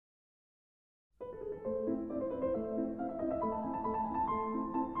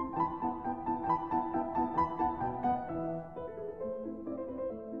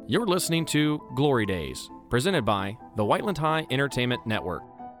You're listening to Glory Days, presented by the Whiteland High Entertainment Network.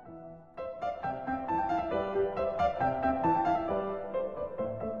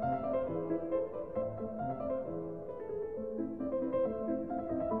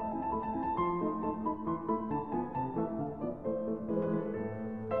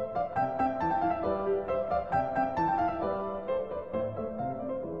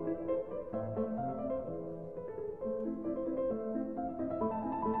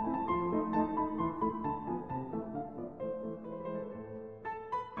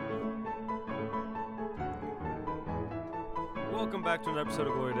 Welcome back to another episode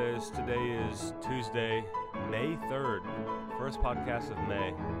of Glory Days. Today is Tuesday, May 3rd. First podcast of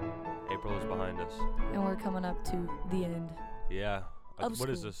May. April is behind us. And we're coming up to the end. Yeah. Of What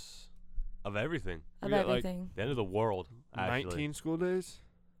is school. this? Of everything. Of We got, like, everything. The end of the world, actually. 19 school days?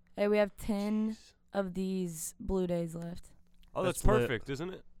 Hey, we have 10 of these blue days left. Oh, that's That's lit. perfect,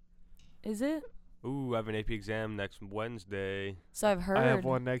 isn't it? Is it? Ooh, I have an AP exam next Wednesday. So I've heard. I have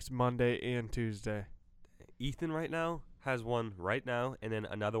one next Monday and Tuesday. Ethan right now has one right now and then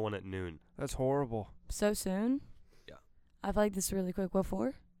another one at noon. That's horrible. So soon? Yeah. I feel like this is really quick. What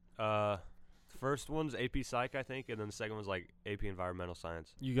for? First one's AP Psych, I think, and then the second one's like AP Environmental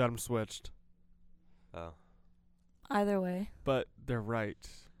Science. You got them switched. Oh. Either way. But they're right.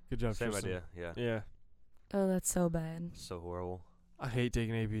 Good job, Same Tryston. idea, yeah. Yeah. Oh, that's so bad. So horrible. I hate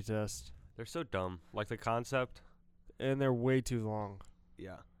taking AP tests. They're so dumb. Like the concept. And they're way too long.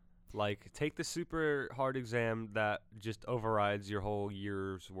 Yeah. Like, take the super hard exam that just overrides your whole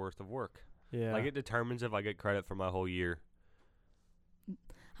year's worth of work. Yeah. Like, it determines if I get credit for my whole year.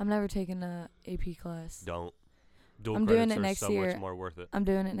 I'm never taking a AP class. Don't. Dual I'm credits doing it are next so year. much more worth it. I'm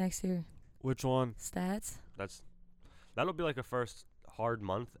doing it next year. Which one? Stats? That'll be like a first hard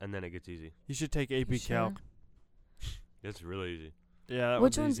month, and then it gets easy. You should take AP You sure? Calc. It's really easy. Yeah, that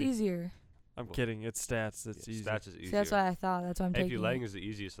Which one's one's easier? I'm kidding. It's stats. It's Yeah, easy. Stats is See, easier. that's what I thought. That's why I'm AP taking Lang it. is the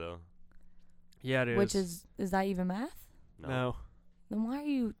easiest, though. Yeah, it is. Which is that even math? No. Then why are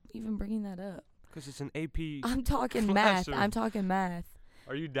you even bringing that up? Because it's an AP. I'm talking math. Classroom. I'm talking math.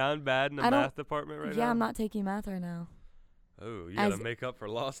 Are you down bad in the I don't- math department right now? Yeah, I'm not taking math right now. Oh, you As- gotta make up for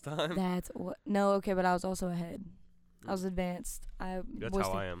lost time? That's what. No, okay, but I was also ahead. I was advanced. That's was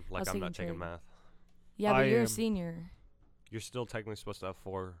how ta- I am. Like, was I'm not taking taking trade. math. Yeah, but I you're am. a senior. You're still technically supposed to have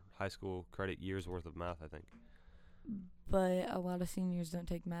 4 high school credit years worth of math, I think. But a lot of seniors don't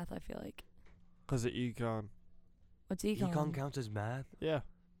take math, I feel like. Because of econ. What's econ? Econ counts as math? Yeah.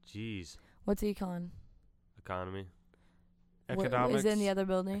 Jeez. What's econ? Economy. Economics. Is it in the other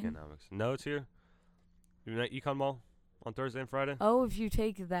building? Economics. No, it's here. You know Econ Mall on Thursday and Friday? Oh, if you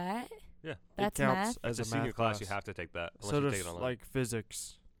take that, Yeah. that's it counts math. as It's a a senior math class. You have to take that. Unless So you take does it online. like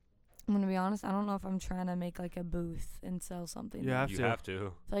physics. I'm gonna be honest. I don't know if I'm trying to make like a booth and sell something. You have you to. have to. I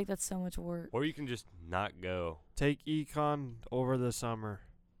feel like that's so much work. Or you can just not go. Take econ over the summer.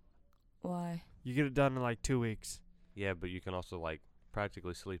 Why? You get it done in like 2 weeks. Yeah, but you can also, like,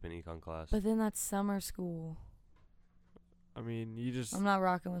 practically sleep in econ class. But then that's summer school. I mean, you just. I'm not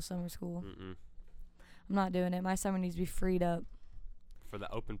rocking with summer school. Mm-mm. I'm not doing it. My summer needs to be freed up For the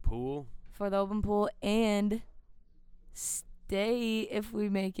open pool, for the open pool and stay if we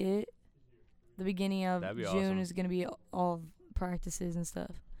make it. The beginning of That'd be June awesome. is gonna be all practices and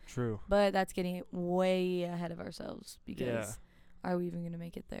stuff. True. But that's getting it way ahead of ourselves because Yeah. are we even gonna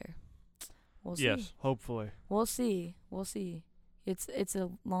make it there? We'll see. Yes. Hopefully. We'll see. We'll see. It's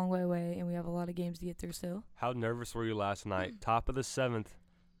a long way away, and we have a lot of games to get through still. how nervous were you last night? Top of the 7th,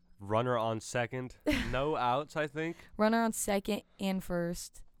 runner on second, no outs, I think. Runner on second and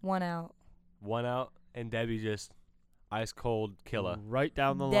first, 1 out. 1 out, and Debbie just ice cold killer. Right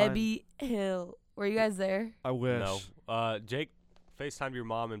down the line. Debbie Hill. Were you guys there? I wish. No. Jake FaceTimed your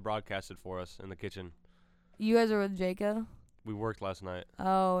mom and broadcasted for us in the kitchen. You guys were with Jaco? We worked last night.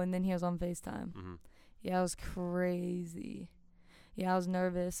 Oh, and then he was on FaceTime. Mm-hmm. Yeah, it was crazy. Yeah, I was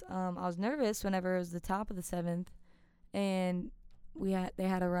nervous. I was nervous whenever it was the top of the 7th, and they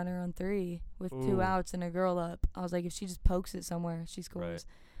had a runner on 3 with 2 Ooh. outs and a girl up. I was like, if she just pokes it somewhere, she scores. Right.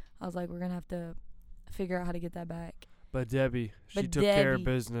 I was like, we're gonna have to figure out how to get that back. But Debbie, she But took care of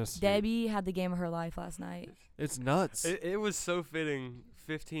Debbie- business. Debbie had the game of her life last night. It's nuts. It was so fitting.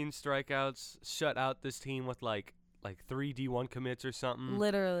 15 strikeouts, shut out this team with like 3 D1 commits or something.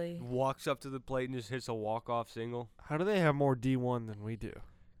 Literally. Walks up to the plate and just hits a walk-off single. How do they have more D1 than we do?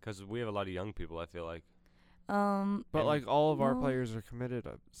 Because we have a lot of young people, I feel like. But And- like all of our no. players are committed,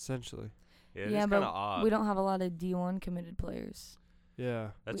 essentially. Yeah, it's yeah, kind but of odd. we don't have a lot of D1 committed players.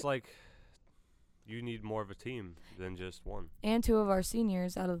 Yeah. That's like you need more of a team than just one. And 2 of our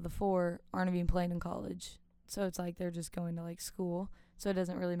seniors out of the 4 aren't even playing in college. so it's like they're just going to like school, so it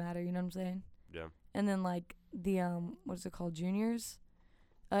doesn't really matter. You know what I'm saying? Yeah. And then like the what's it called, juniors?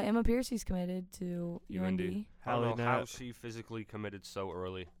 Emma Piercy's committed to UND. I don't Hallie know how Nat. she physically committed so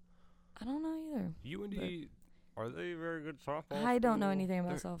early. I don't know either. UND, are they very good softball? I don't know school? anything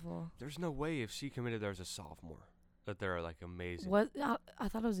about There- softball. There's no way if she committed there as a sophomore that they're like amazing. What? I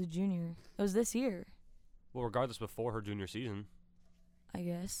thought it was a junior. It was this year. Well, regardless, before her junior season. I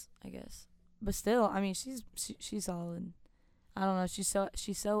guess. But still, I mean, she's solid. I don't know.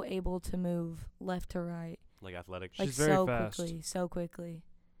 She's so able to move left to right, Like athletic. like She's very so fast. quickly.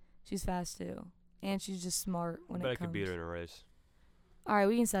 She's fast too, and she's just smart I when bet I it comes. could beat her in a race. All right,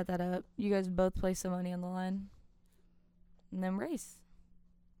 we can set that up. You guys both place some money on the line, and then race.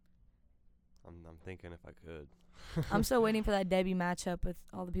 I'm thinking if I could. I'm still waiting for that Debbie matchup with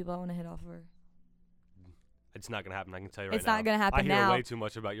all the people I want to hit off of her. It's not gonna happen. I can tell you right It's now. not gonna happen I hear now. way too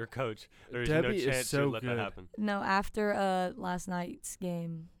much about your coach. There's Debbie no is chance so you'll let good. that happen. No, after last night's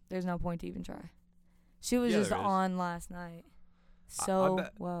game, there's no point to even try. She was Yeah, just there is. on last night. I So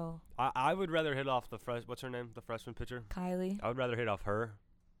bet- well, I would rather hit off the what's her name? The freshman pitcher. Kylie. I would rather hit off her.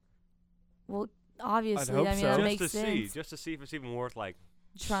 Well, obviously, hope I mean so. that just makes to see, sense. just to see if it's even worth like.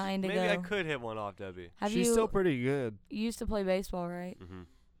 Trying to Maybe go. I could hit one off Debbie. Have She's you still pretty good. you used to play baseball, right? Mhm.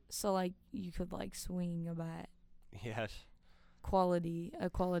 So like you could like swing a bat, Yes. a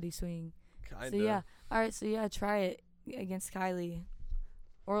quality swing. Kinda. So yeah, all right. So yeah, try it against Kylie,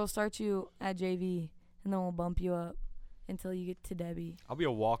 or we'll start you at JV, and then we'll bump you up until you get to Debbie. I'll be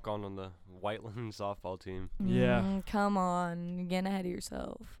a walk-on the Whiteland softball team. Yeah. Come on, you're getting ahead of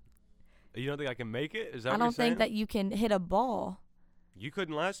yourself. You don't think I can make it? Is that I what don't you're saying? think that you can hit a ball. You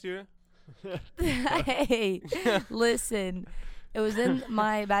couldn't last year. Hey, listen, it was in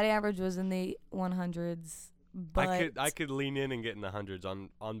my batting average was in the 100s, but I could lean in and get in the hundreds. On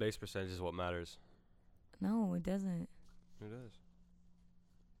base percentage is what matters. no, it doesn't. It is.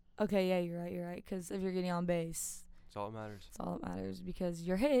 Okay, yeah, you're right. Because if you're getting on base, That's all that matters. that's all that matters. Because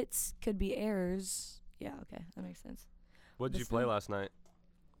your hits could be errors. Yeah, okay, that makes sense. What did you Listen. play last night?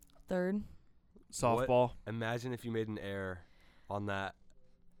 Third, Softball. Imagine if you made an error on that.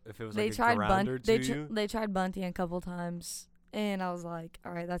 If it was they like tried a grounder to you. They tried bunting a couple times, and I was like,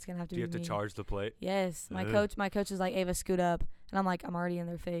 all right, that's gonna have to Do you be have to me. charge the plate? Yes, my Ugh. coach is like, Ava, scoot up, and I'm like, I'm already in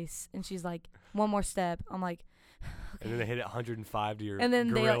their face, and she's like, one more step. I'm like, okay. And then they hit it 105 to your And then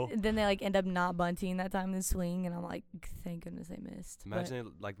grill. they like end up not bunting that time in swing, and I'm like, thank goodness they missed. But Imagine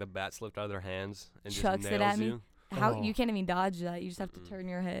it, like the bat slipped out of their hands and Chucks just it nails at me. you. how Oh. you can't even dodge that. You just have to Mm-mm. turn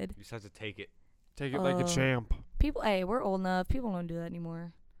your head. You just have to take it. Take it like a Oh. champ. People, hey, we're old enough. People don't do that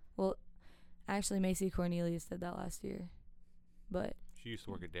anymore. Well, actually, Macy Cornelius did that last year, but She used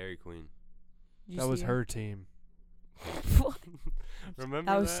to work at Dairy Queen. did you That was see her team.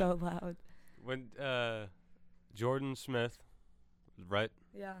 Remember That was so loud. when Jordan Smith, right,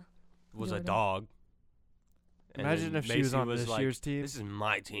 Yeah. was Jordan. a dog. and Imagine then if she was Macy on this like, year's team. This is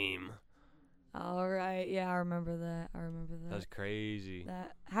my team. All right. Yeah, I remember that. That's crazy.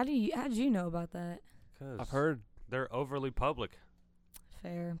 How did you know about that? 'Cause I've heard. they're overly public.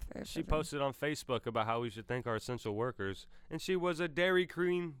 Fair. She posted on Facebook about how we should thank our essential workers, and she was a Dairy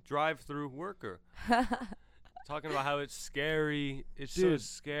Queen drive-through worker. Talking about how it's scary. It's so Dude.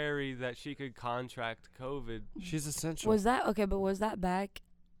 scary that she could contract COVID. She's essential. Was that okay? But was that back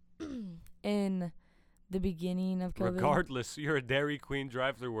in the beginning of COVID? Regardless, you're a Dairy Queen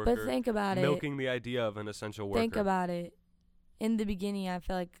drive-through worker. But think about it. milking the idea of an essential worker. Think about it. In the beginning, I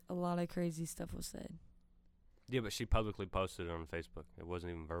feel like a lot of crazy stuff was said. Yeah, but she publicly posted it on Facebook. It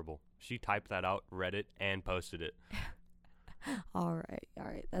wasn't even verbal. She typed that out, read it, and posted it. All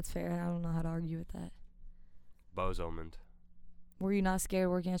right. That's fair. I don't know how to argue with that. Bozomed. Were you not scared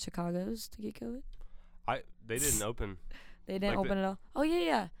working at Chicago's to get COVID? They didn't open. They didn't Like open it all. Oh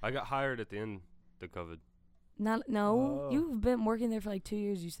yeah. I got hired at the end of COVID. No, Oh. you've been working there for like 2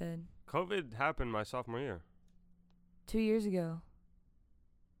 years. You said COVID happened my sophomore year. 2 years ago.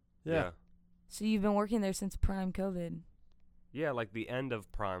 Yeah. So you've been working there since prime COVID. Yeah, like the end of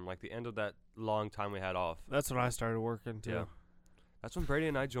prime, like the end of that long time we had off. That's when I started working too. Yeah. That's when Brady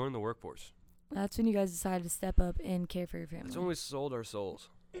and I joined the workforce. That's when you guys decided to step up and care for your family. That's when we sold our souls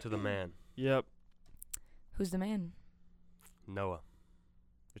to the man, Yep. Who's the man? Noah.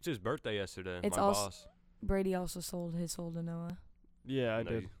 It's his birthday yesterday, It's my also- boss. Brady also sold his soul to Noah. Yeah, I No,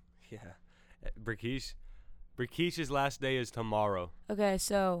 did. Yeah. Brikish's last day is tomorrow. Okay,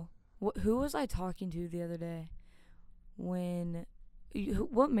 so who was I talking to the other day?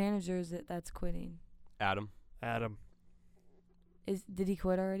 What manager is it that's quitting? Adam. Did he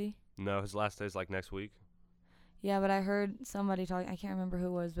quit already? No, his last day is like next week. Yeah, but I heard somebody talking. I can't remember who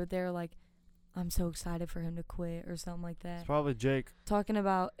it was, but they were like, I'm so excited for him to quit or something like that. It's probably Jake. Talking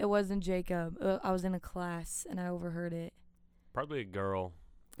about, it wasn't Jacob. I was in a class and I overheard it. Probably a girl.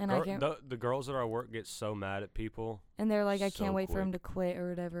 And I can't, The girls at our work get so mad at people. and they're like, I so can't wait for him quick. to quit or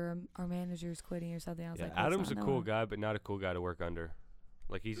whatever. Our manager's quitting or something. I was Yeah, like, let's Adam's a not cool know. guy, but not a cool guy to work under.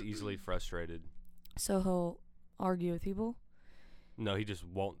 Like, he's easily frustrated. So he'll argue with people. No, he just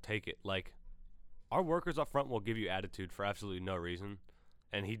won't take it. Like, our workers up front will give you attitude for absolutely no reason,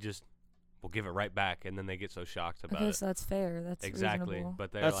 and he just will give it right back, and then they get so shocked about Okay, it. so that's fair. That's Exactly, reasonable.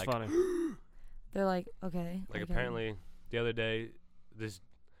 but they're That's like, funny. They're like, okay. like okay. apparently the other day,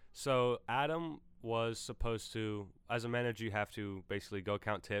 so Adam was supposed to, as a manager, you have to basically go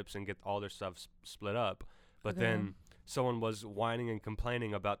count tips and get all their stuff split up, but Okay. then someone was whining and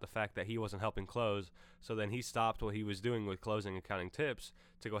complaining about the fact that he wasn't helping close, so then he stopped what he was doing with closing and counting tips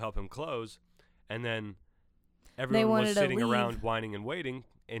to go help him close, and then everyone wanted was to sitting around leave. whining and waiting,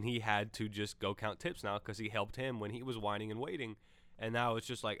 and he had to just go count tips now because he helped him when he was whining and waiting, and now it's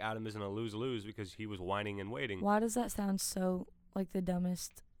just like Adam isn't a lose-lose because he was whining and waiting. Why does that sound so like the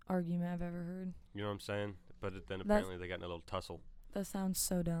dumbest argument I've ever heard? You know what I'm saying? But then That's- apparently they got in a little tussle. That sounds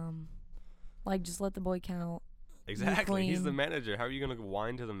so dumb. Like, just let the boy count. Exactly. He's the clean. manager. How are you going to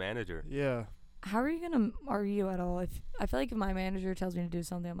whine to the manager? Yeah. How are you gonna argue at all? If I feel like if my manager tells me to do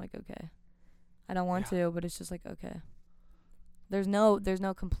something, I'm like, okay. I don't want to, but it's just like, okay. There's no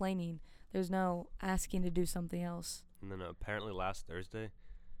complaining. There's no asking to do something else. And then apparently last Thursday,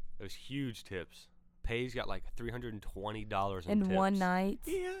 there was huge tips. Paige got like $320 in In tips. one night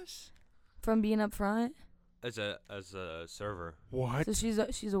Yes. from being up front. As a server. What? So she's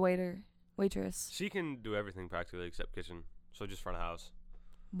a waitress. She can do everything practically except kitchen. So just front of house.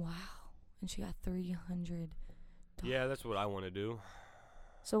 Wow. And she got $300. Yeah, that's what I want to do.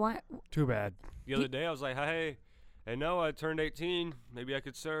 So why? Too bad. The other day I was like, hey, no, I turned 18. Maybe I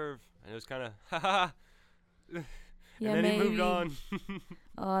could serve. And it was kind of, ha ha. Yeah, And then maybe. he moved on.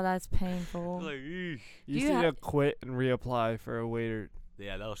 Oh, that's I painful. was like, eesh. You you need ha- to quit and reapply for a waiter.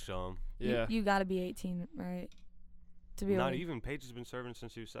 Yeah, that'll show him. Yeah. You gotta be 18, right? To be a Not wait- even. Paige has been serving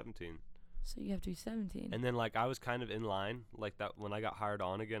since she was 17. So you have to be 17. And then, like, I was kind of in line, like, that when I got hired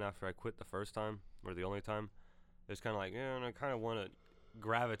on again after I quit the first time, or the only time. It was kind of like, yeah, and I kind of want to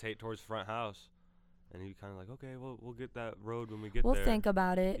gravitate towards front house. And he kind of like, okay, well, we'll get that road when we get We'll there. think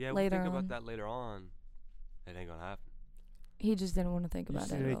about it Yeah, later we'll think on. about that later on. It ain't going to happen. He just didn't want to think You about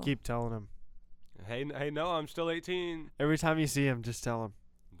just it need at to all. keep telling him. Hey, no, I'm still 18. Every time you see him, just tell him.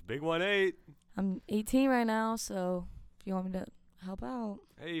 Big 1-8. I'm 18 right now, so if you want me to help out.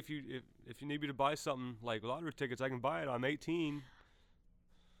 Hey, if you need me to buy something like lottery tickets, I can buy it. I'm 18.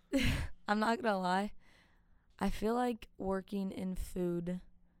 I'm not gonna lie. I feel like working in food,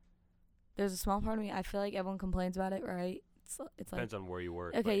 there's a small part of me, I feel like everyone complains about it, right? It's like, Depends on where you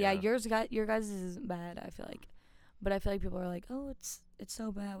work. okay, but yeah, your guys isn't bad, I feel like. But I feel like people are like, oh, it's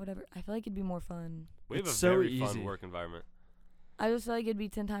so bad, whatever. I feel like it'd be more fun. We have It's a so very easy. fun work environment. I just feel like it'd be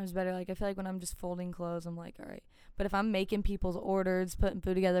 10 times better. Like, I feel like when I'm just folding clothes, I'm like, all right. But if I'm making people's orders, putting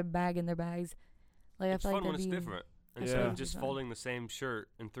food together, bagging their bags, like, It's I feel fun like when it's that'd be different. I Instead feel of like just it'd be fun. folding the same shirt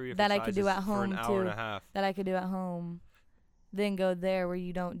in 3 different That I could do sizes at for an home, hour and too. a half. that I could do at home, then go there where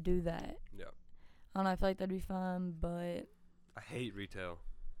you don't do that. Yeah. I don't know. I feel like that'd be fun, but I hate retail.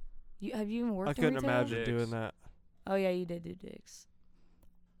 have you even worked I in couldn't retail? imagine Dicks. doing that. Oh yeah, you did do dicks.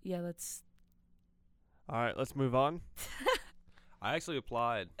 Yeah, let's. All right, let's move on. I actually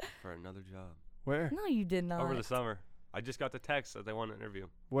applied for another job Where? No, you did not. over the summer. I just got the text that they want to interview.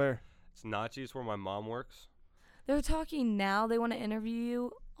 Where? It's Nachi's where my mom works. They're talking now. They want to interview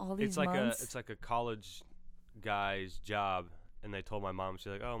you all these It's like months. a college guy's job, and they told my mom, she's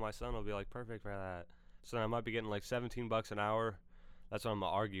like, oh, my son will be like perfect for that. So then I might be getting like $17 an hour. That's what I'm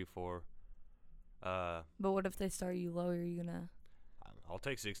gonna argue for. But what if they start you low? Are you gonna? I'll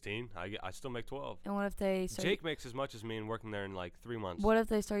take 16. I still make 12. And what if they start? Jake makes as much as me and working there in like 3 months. What if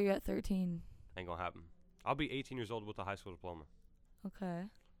they start you at 13? Ain't gonna happen. I'll be 18 years old with a high school diploma. Okay.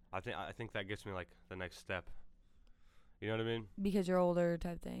 I think that gets me like the next step. You know what I mean? Because you're older,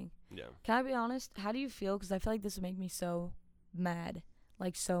 type thing. Yeah. Can I be honest? How do you feel? Because I feel like this would make me so mad,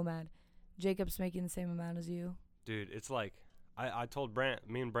 like so mad. Jacob's making the same amount as you. Dude, it's like I told Brant.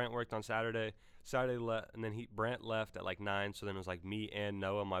 Me and Brant worked on Saturday. And then Brant left at like 9. So then it was like me and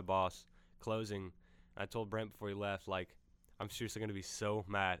Noah, my boss, closing. I told Brant before he left, like, I'm seriously gonna be so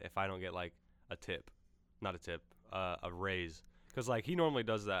mad if I don't get like a tip, not a tip, a raise. Cause like he normally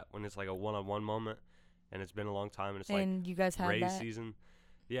does that when it's like a one-on-one moment, and it's been a long time, and it's like And you guys had raise that. season.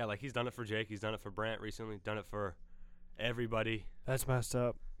 Yeah, like he's done it for Jake, he's done it for Brant recently, done it for everybody, That's messed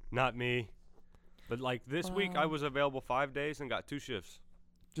up. not me. But like this week I Wow. was available 5 days and got 2 shifts.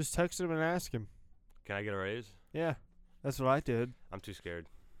 Just text him and ask him. Can I get a raise? Yeah, that's what I did. I'm too scared.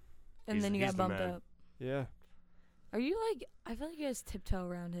 And He's- then you he's got the bumped man. up. Yeah. Are you like? I feel like you guys tiptoe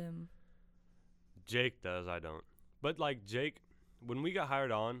around him. Jake does. I don't. But like Jake, when we got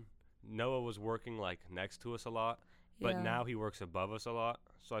hired on, Noah was working like next to us a lot. But Yeah. now he works above us a lot.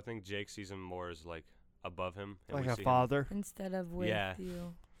 So I think Jake sees him more as like above him. and Like we a see him- father. Instead of with Yeah.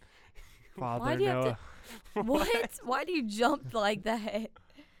 you. Father Why do you have Noah. to? What? Why do you jump like that?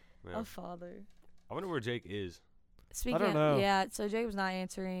 Yeah. A father. I wonder where Jake is. Speaking don't of, know. yeah, so Jacob's not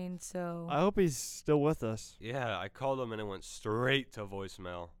answering, so I hope he's still with us. Yeah, I called him and it went straight to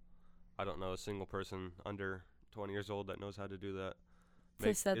voicemail. I don't know a single person under 20 years old that knows how to do that.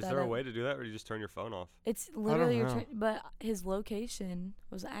 To set Is that there a up. way to do that, or do you just turn your phone off? It's literally your know. turn. But his location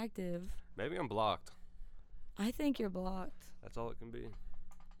was active. Maybe I'm blocked. I think you're blocked. That's all it can be.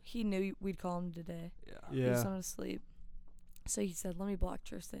 He knew we'd call him today. Yeah. He just Yeah. wanted to sleep. So he said, let me block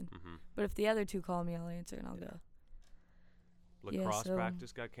Tryston. Mm-hmm. But if the other two call me, I'll answer and I'll go. Yeah, Lacrosse so-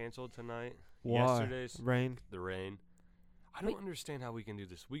 practice got canceled tonight. Why? Yesterday's Rain. the rain. I don't Wait. understand how we can do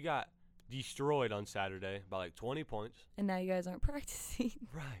this. We got destroyed on Saturday by like 20 points. And now you guys aren't practicing.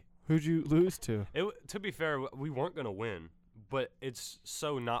 Right. Who'd you lose to? To be fair, we weren't going to win, but it's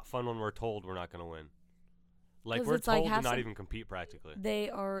so not fun when we're told we're not going to win. Like 'Cause we're it's like told to have not some- even compete practically. They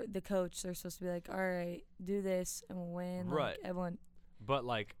are the coach. They're supposed to be like, all right, do this and we'll win. Like, Right. everyone. But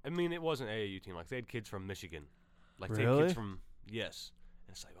like, I mean, it wasn't AAU team. Like they had kids from Michigan. Like they had Really? kids from yes.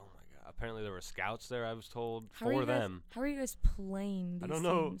 And it's like, oh my god. Apparently there were scouts there. I was told How are for you guys, them. How are you guys playing these I don't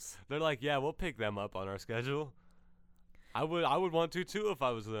know. teams? They're like, yeah, we'll pick them up on our schedule. I would want to too if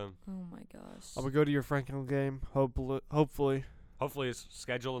I was them. Oh my gosh. I'm gonna go to your Franklin game. Hopefully. Hopefully it's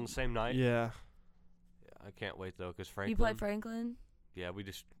scheduled on the same night. Yeah. Yeah, I can't wait though, because Franklin. You play Franklin? Yeah, we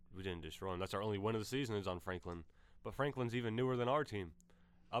didn't destroy them. That's our only win of the season is on Franklin. But Franklin's even newer than our team.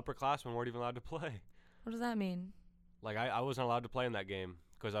 Upperclassmen weren't even allowed to play. What does that mean? Like I wasn't allowed to play in that game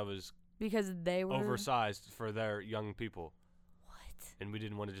because I was Because they were oversized for their young people, What? and we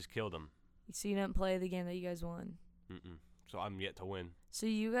didn't want to just kill them. So you didn't play the game that you guys won. Mm-mm. So I'm yet to win. So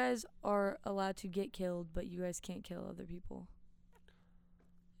you guys are allowed to get killed, but you guys can't kill other people.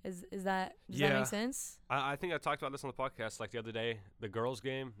 Does that Yeah. make sense? I think I talked about this on the podcast like the other day. The girls'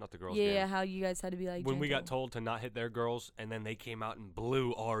 game, not the girls' Yeah, game. yeah, how you guys had to be like When we got gentle. told to not hit their girls, and then they came out and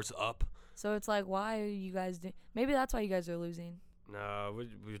blew ours up. So it's like, why are you guys doing? Maybe that's why you guys are losing. No,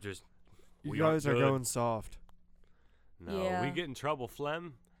 we just You we aren't guys are good. going soft. No, Yeah. we get in trouble.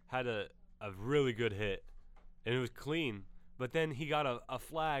 Flem had a really good hit, and it was clean. But then he got a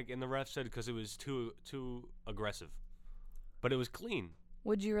flag, and the ref said because it was too aggressive. But it was clean.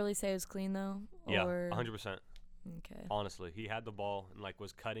 Would you really say it was clean though? Yeah, Or 100%. Okay. Honestly, he had the ball and like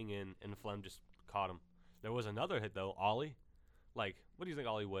was cutting in, and Flem just caught him. There was another hit though, Ollie. Like, what do you think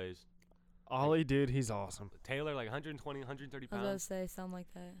Ollie weighs? Ollie, dude, he's awesome. Taylor, like 120, 130 I was about to pounds. say something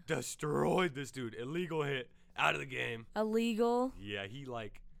like that. Destroyed this dude. Illegal hit. Out of the game. Illegal. Yeah, it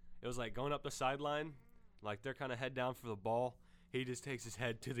was like going up the sideline. Like they're kind of head down for the ball. He just takes his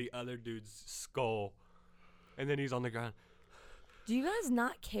head to the other dude's skull. And then he's on the ground. Do you guys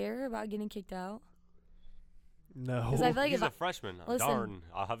not care about getting kicked out? No. 'Cause I feel like He's if a I- freshman. listen. Darn.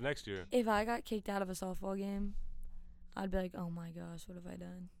 I'll have next year. If I got kicked out of a softball game, I'd be like, oh my gosh, what have I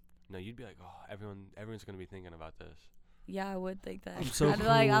done? No, you'd be like, oh, everyone's going to be thinking about this. Yeah, I would think that. I'm so I'd be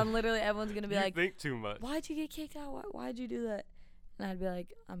like, cool. I'm literally, everyone's going to be You like, think too much. why'd you get kicked out? Why'd you do that? And I'd be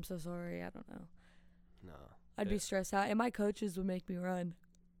like, I'm so sorry. I don't know. No. I'd be Yeah. stressed out. And my coaches would make me run.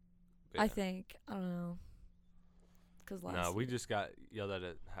 I Yeah. think. I don't know. Cause last No, we just got yelled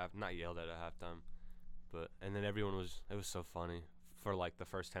at not yelled at halftime, and then it was so funny. For like the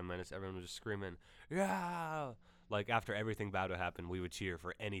first 10 minutes, everyone was just screaming, yeah! Like after everything bad would happen, we would cheer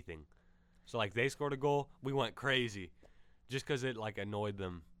for anything. So like they scored a goal, we went crazy. Just because it like annoyed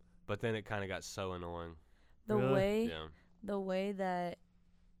them. But then it kind of got so annoying. the Really? way Yeah. the way that,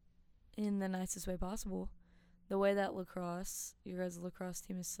 in the nicest way possible, the way that your guys' lacrosse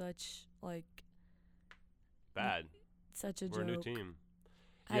team is such Bad. such a We're joke. a new team.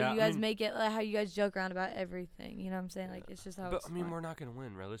 How Yeah, you I guys mean- make it, how you guys joke around about everything. You know what I'm saying? Like it's just how. But it's I mean, fun. we're not going to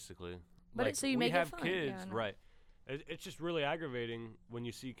win, realistically. But Like, so you we make it have fun. kids, Yeah, I know. right. It's just really aggravating when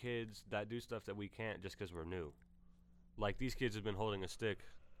you see kids that do stuff that we can't just because we're new. Like, these kids have been holding a stick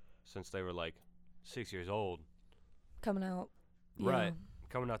since they were, like, 6 years old. Coming out. Right. Yeah.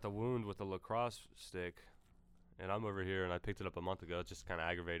 Coming out the wound with a lacrosse stick. And I'm over here, and I picked it up a month ago. It's just kind of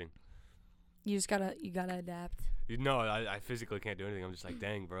aggravating. You gotta adapt. You know, I physically can't do anything. I'm just like,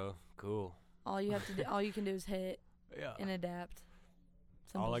 dang, bro, cool. All you have to do, all you can do is hit Yeah. and adapt.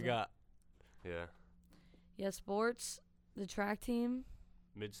 All Simple I as that. got. Yeah. Yeah, sports. The track team.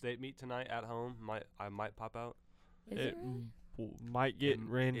 Mid-state meet tonight at home. I might pop out. Is It it really? Might get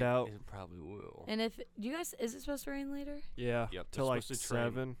rained out. It probably will. And if you guys, is it supposed to rain later? Yeah. Yep, Till they're like supposed to train.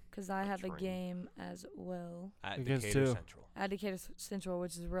 7. Because I have a train. game as well At Against Decatur who? Central. at Decatur Central,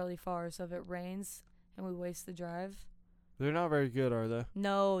 which is really far. So if it rains and we waste the drive, They're not very good, are they?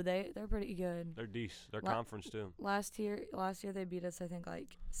 no, they're pretty good. They're decent. They're La- conference too. Last year they beat us, I think,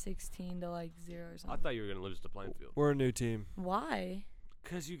 like 16 to like 0 or I something. thought you were gonna lose to Plainfield. We're a new team. Why?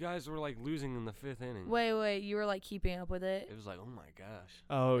 Cause you guys were like losing in the 5th inning. Wait, you were like keeping up with it. It was like, oh my gosh.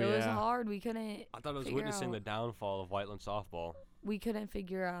 Oh, It yeah. was hard. We couldn't. I thought I was Figure witnessing the out. downfall of Whiteland softball. We couldn't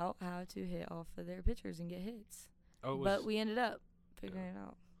figure out how to hit off of their pitchers and get hits. Oh, it was But we ended up figuring it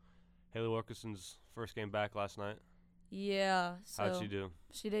out. Haley Wilkerson's first game back last night. Yeah. So How'd she do?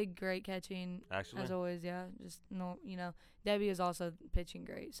 She did great catching. Actually, As always, yeah. Just no, Debbie was also pitching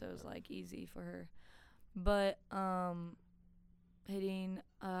great, so it was like easy for her. But hitting,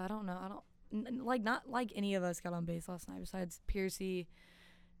 I don't know. Not like any of us got on base last night besides Piercy,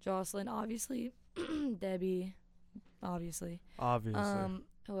 Jocelyn, obviously, Debbie, obviously. Obviously.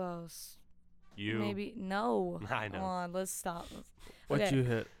 Who else? you. Maybe no. I know. Come on, let's stop. What okay. you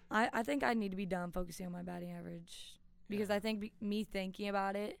hit? I think I need to be done focusing on my batting average because Yeah. I think me thinking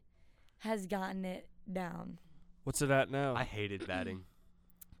about it has gotten it down. What's it at now? I hated batting.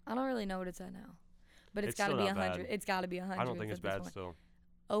 I don't really know what it's at now, but it's It's got to still be not bad. 100. It's got to be 100. I don't think it's at this bad point. still.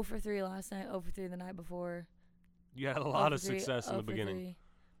 0 for 3 last night. 0 for 3 the night before. You had a 0 lot for of 3, success in 0 the for beginning.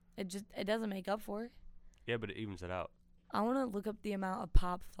 3. It doesn't make up for it. Yeah, but it evens it out. I want to look up the amount of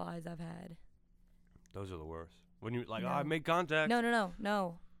pop flies I've had. Those are the worst. When you like, No. oh, I made contact.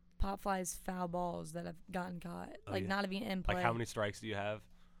 No. Pop flies, foul balls that have gotten caught. Oh, Like yeah. not even in play. Like how many strikes do you have?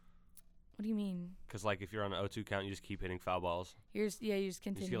 What do you mean? Because like if you're on an 0-2 count, you just keep hitting foul balls. You just You just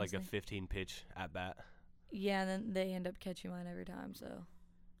continue. get like a 15 pitch at bat. Yeah, and then they end up catching mine every time. So,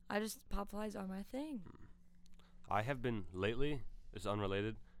 pop flies are my thing. I have been lately. It's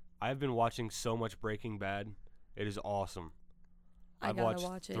unrelated. I have been watching so much Breaking Bad. It is awesome. I I've gotta watched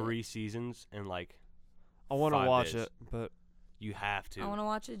watch it. 3 seasons and like I want to 5 watch days. it, but You have to. I want to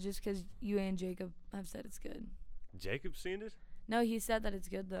watch it just because you and Jacob have said it's good. Jacob's seen it? No, he said that it's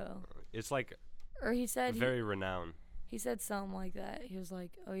good though, It's like or he said very renowned. he said something like that. He was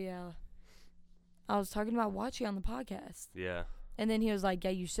like, "Oh yeah, I was talking about watching on the podcast," Yeah. and then he was like, "Yeah,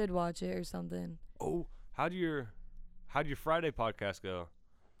 you should watch it or something." Oh, how'd your Friday podcast go?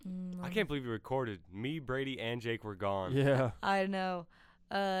 I can't believe you recorded. Me, Brady, and Jake were gone. yeah, I know.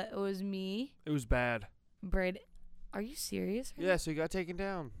 It was me, it was bad. Brady. Are you serious? right Yeah, so you got taken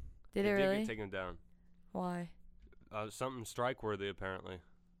down. now? Did it Did really? get taken down. Why? Something strike worthy apparently.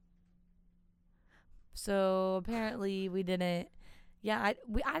 So apparently we didn't. Yeah, I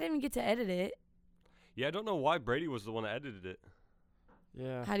didn't even get to edit it. Yeah, I don't know why Brady was the one that edited it.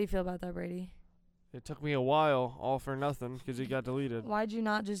 Yeah, How do you feel about that, Brady? it took me a while, all for nothing, because it got deleted. Why'd you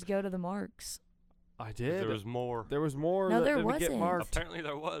not just go to the marks? I did. There was more. There was more No, that there didn't get wasn't. marked. Apparently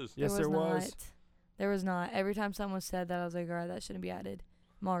there was. Yes, there was. Not. There was not. Every time someone said that, I was like, all right, that shouldn't be added.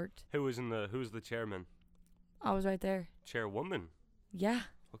 Marked. Who's the chairman? I was right there. Chairwoman. Yeah.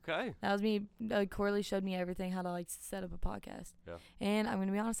 Okay. That was me. Corley showed me everything, how to like set up a podcast. Yeah. And I'm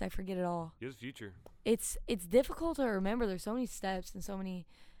gonna be honest, I forget it all. He has a future. It's difficult to remember. There's so many steps and so many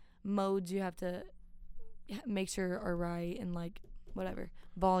modes you have to make sure are right and like whatever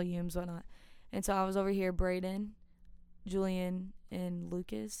volumes, whatnot. And so I was over here, Braden, Julian, and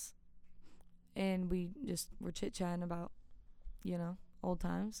Lucas, and we just were chit chatting about, old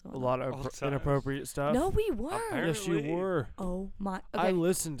times. A whatnot. lot of All times. inappropriate stuff. No, we were. Yes, you Apparently. were. Oh my. I Okay.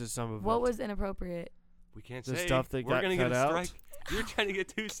 listened to some of What it. was inappropriate? We can't The say. stuff that We're got gonna cut get a out? strike. You're trying to get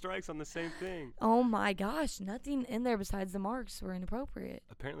 2 strikes on the same thing. Oh my gosh, nothing in there besides the marks were inappropriate.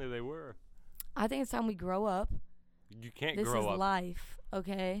 Apparently they were. I think it's time we grow up. You can't This grow is up. life,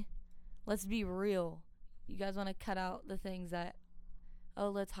 okay? Let's be real. You guys want to cut out the things that,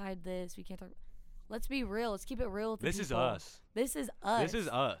 let's hide this. We can't talk. Let's be real. Let's keep it real with the This is people. us. This is us. This is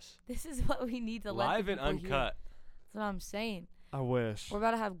us. This is what we need to Live let and the people hear. uncut. That's what I'm saying. I wish. We're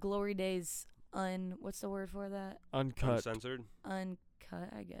about to have Glory Days what's the word for that? Uncut. Uncensored. Uncut,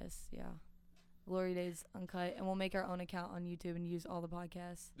 I guess. Yeah. Glory Days Uncut. And we'll make our own account on YouTube and use all the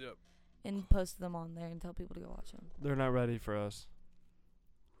podcasts. Yep. And post them on there and tell people to go watch them. They're not ready for us.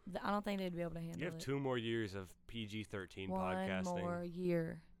 I don't think they'd be able to handle You have it. 2 more years of PG-13 One podcasting. more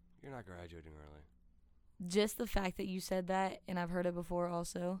year. You're not graduating early. Just the fact that you said that, and I've heard it before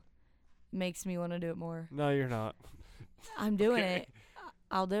also, makes me want to do it more. No, you're not. I'm doing Okay. it.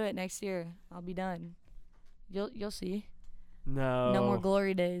 I'll do it next year. I'll be done. You'll see. No. No more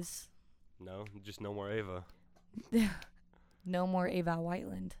Glory Days. No, just no more Ava. no more Ava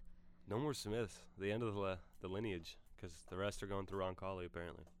Whiteland. No more Smiths. The end of the lineage, because the rest are going through Roncalli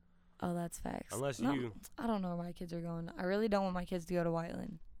apparently. Oh, that's facts. Unless No, you. I don't know where my kids are going. I really don't want my kids to go to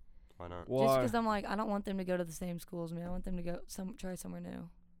Whiteland. Why not? Just Why? because I'm like, I don't want them to go to the same school as me. I want them to go try somewhere new.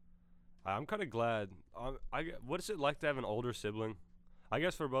 I'm kind of glad. What is it like to have an older sibling? I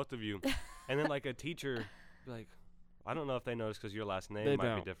guess for both of you, and then like a teacher, like, I don't know if they notice because your last name They might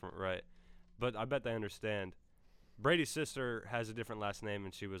don't. be different, right? But I bet they understand. Brady's sister has a different last name,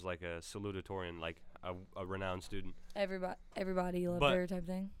 and she was like a salutatorian, like a renowned student. Everybody loved But- her type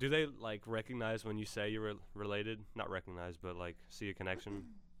thing. Do they like recognize when you say you're related? Not recognize, but like see a connection.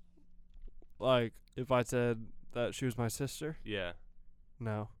 Like, if I said that she was my sister? Yeah,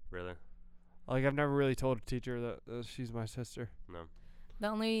 No. really? Like, I've never really told a teacher that she's my sister. No. The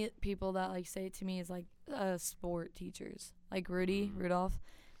only people that like say it to me is like sport teachers, like Mm. Rudolph,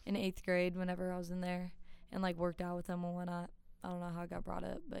 in 8th grade. Whenever I was in there and like worked out with him and whatnot, I don't know how it got brought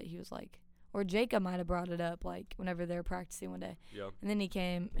up, but he was like, or Jacob might have brought it up like whenever they were practicing one day, Yeah. and then he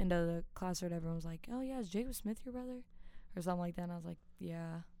came into the class and everyone was like, "Oh yeah, is Jacob Smith your brother?" or something like that. And I was like,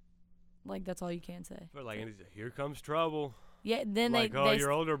 "Yeah." Like that's all you can say. But like, and he's like, here comes trouble. Yeah. Then Like, they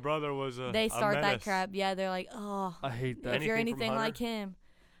your older brother was a. they a start that menace. crap. Yeah, they're like, "Oh, I hate that. if you're Anything from anything like Hunter?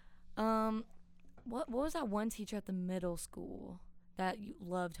 him." What was that one teacher at the middle school that you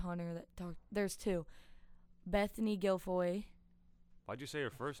loved Hunter that talked? There's two. Bethany Guilfoy, Why'd you say her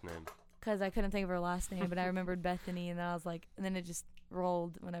first name? because I couldn't think of her last name, but I remembered Bethany, and then I was like, and then it just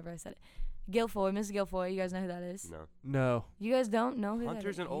rolled whenever I said it. Guilfoy, Miss Guilfoy, you guys know who that is? No. No. You guys don't know who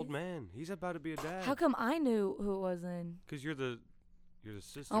Hunter's that an old is? man. He's about to be a dad. How come I knew who it was then? Because you're the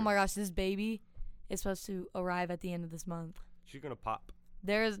sister. Oh my gosh, this baby is supposed to arrive at the end of this month. She's gonna pop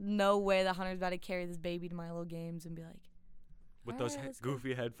There is no way that Hunter's about to carry this baby to my little games and be like, with Alright, those let's go.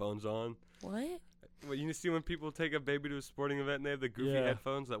 goofy headphones on. "What?" Well, you see when people take a baby to a sporting event and they have the goofy Yeah.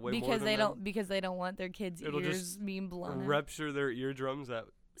 headphones that weigh more Because than they them? don't want their kids' It'll ears just being blown out. Rupture their eardrums at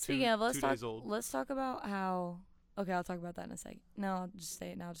Speaking of, let's 2 talk. days old. Let's talk about how. Okay, I'll talk about that in a second. No, I'll just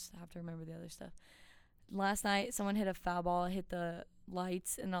say it now. Just have to remember the other stuff. Last night, someone hit a foul ball, hit the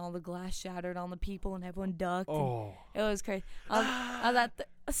lights, and all the glass shattered on the people, and everyone ducked. and Oh. it was crazy. I was at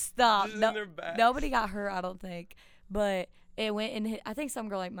stop. Just in No, their backs. nobody got hurt, I don't think, but it went and hit. I think some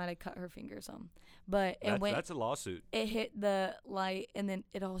girl like might have cut her finger or something, but it went. That's a lawsuit. It hit the light, and then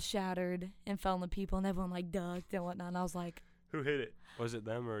it all shattered and fell on the people, and everyone like ducked and whatnot. And I was like. Who hit it? Was it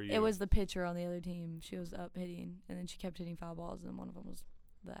them or you? It was the pitcher on the other team. She was up hitting, and then she kept hitting foul balls, and one of them was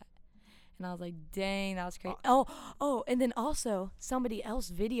that. And I was like, dang, that was crazy. Oh, and then also somebody else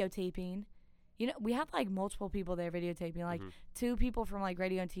videotaping. You know, we had like multiple people there videotaping, like 2 people from like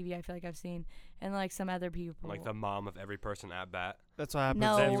radio and TV. I feel like I've seen, and like some other people. Like the mom of every person at bat. That's what happens.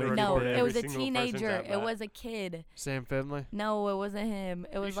 no, every no, day. it was a Every single person's teenager. at It bat. was a kid. Sam Finley. No, it wasn't him.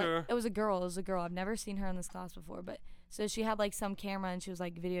 It was like sure? it was a girl. It was a girl. I've never seen her in this class before, but so she had like some camera and she was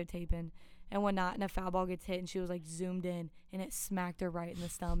like videotaping and whatnot, and a foul ball gets hit and she was like zoomed in and it smacked her right in the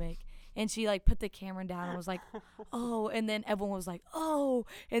stomach, and she like put the camera down and was like, "Oh," and then everyone was like, "Oh,"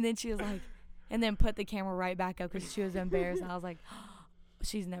 and then she was like, and then put the camera right back up because she was embarrassed. I was like,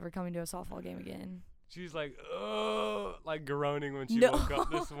 she's never coming to a softball game again. She's like, oh, like groaning when she No. woke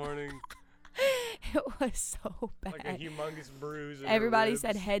up this morning. It was so bad. Like a humongous bruise. in her Everybody ribs.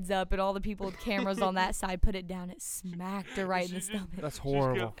 said heads up, and all the people with cameras on that side put it down. It smacked her right in She the just- stomach. That's She just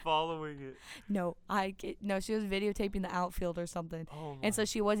horrible. kept following it. No, she was videotaping the outfield or something, Oh and so my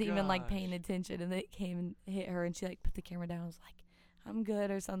she wasn't even like paying gosh. attention, and it came and hit her, and she like put the camera down. I was like, "I'm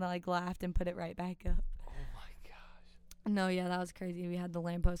good" or something. Like laughed and put it right back up. Oh my gosh. No, yeah, that was crazy. We had the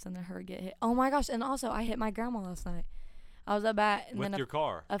lamppost and then her get hit. Oh my gosh! And also, I hit my grandma last night. I was up at and With then your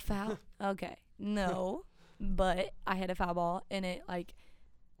car. a foul. Okay, no, but I hit a foul ball, and it like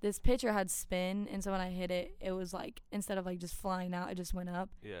this pitcher had spin, and so when I hit it, it was like instead of like just flying out, it just went up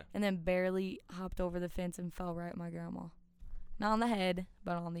Yeah. and then barely hopped over the fence and fell right at my grandma. Not on the head,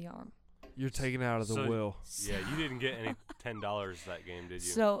 but on the arm. You're taken out of the So- will. Yeah, you didn't get any $10 that game, did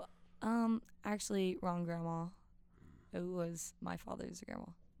you? So, actually, wrong grandma. It was my father's grandma,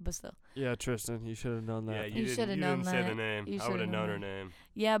 but still. Yeah, Tryston, you should have known yeah, that. You you shoulda didn't known say the that. name. You I would shoulda have known her known that. name.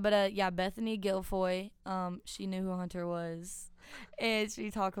 Yeah, but yeah, Bethany Guilfoy, she knew who Hunter was, and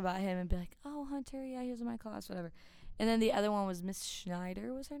she talk about him and be like, "Oh, Hunter, yeah, he was in my class, whatever." And then the other one was Miss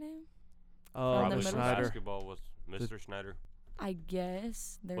Schneider, was her name? Oh, From the Miss middle Schneider. Basketball was Mr. Schneider. I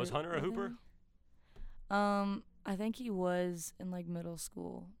guess. Was Hunter a hooper? I think he was in like middle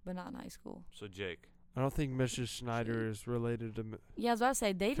school, but not in high school. So Jake. I don't think Mrs. Schneider is related to. Yeah, I was about to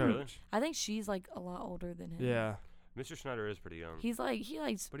say they. Really? Coach. I think she's like a lot older than him. Yeah. Mr. Schneider is pretty young. He's like he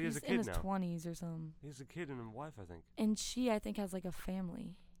likes. But he has he's a kid in his now. 20s or something. He has a kid and a wife, I think. And she, I think, has like a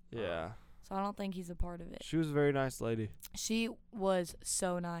family. Yeah. So I don't think he's a part of it. She was a very nice lady. She was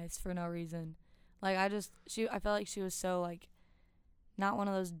so nice for no reason. Like I felt like she was so like, not one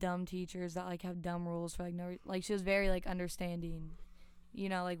of those dumb teachers that like have dumb rules for like no like she was very like understanding, you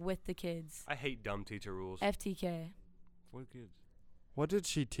know, like with the kids. I hate dumb teacher rules. FTK. What kids? What did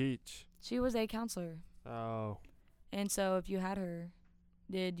she teach? She was a counselor, Oh. and so if you had her,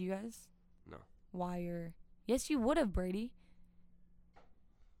 did you guys? No. Wire. Yes, you would have, Brady.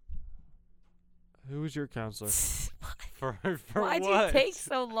 Who was your counselor? For Why'd what? you take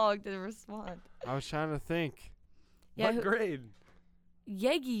so long to respond? I was trying to think. Yeah, What grade?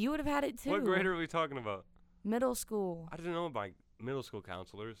 Yeagy, you would have had it too. What grade are we talking about? Middle school. I didn't know about middle school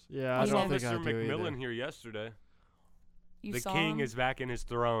counselors. Yeah, I I saw don't think I Mr. do McMillan either. here yesterday. You The saw king him? is back in his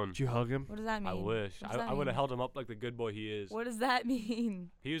throne. Did you hug him? What does that mean? I wish. What does that I would have mean? held him up like the good boy he is. What does that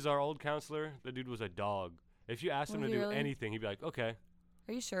mean? He was our old counselor. The dude was a dog. If you asked him Was to he do really? anything, he'd be like, okay,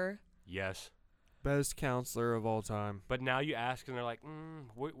 Are you sure? yes. Best counselor of all time. But now you ask and they're like,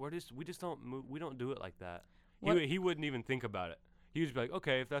 we just don't move. We don't do it like that. What- He wouldn't even think about it. He would just be like,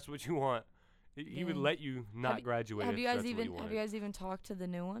 okay, if that's what you want. He would Dang. let you not Have- graduate Have if you guys that's what even you wanted. have you guys even talked to the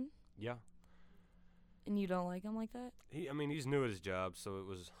new one? Yeah. And you don't like him like that? He's new at his job, so it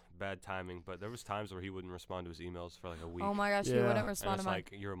was bad timing. But there was times where he wouldn't respond to his emails for like a week. Oh my gosh, he Yeah. wouldn't and respond it's to my. like,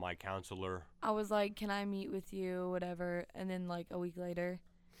 you're my counselor. I was like, "Can I meet with you?" Whatever, and then like a week later,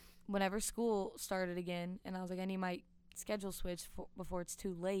 whenever school started again, and I was like, "I need my schedule switched before it's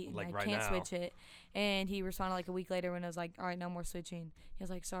too late, and Like I right can't now. switch it." And he responded like a week later when I was like, "All right, no more switching." He was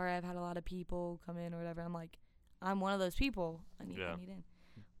like, "Sorry, I've had a lot of people come in or whatever." I'm like, "I'm one of those people. I need in."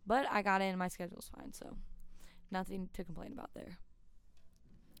 But I got in. My schedule's fine, so nothing to complain about there.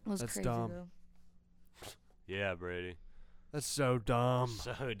 It was That's crazy dumb. though. Yeah, Brady. That's so dumb.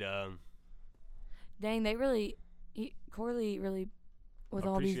 So dumb. Dang, they really, Corley really, with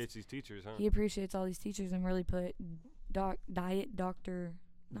all these, Appreciates these teachers, huh? he appreciates all these teachers and really put diet doctor,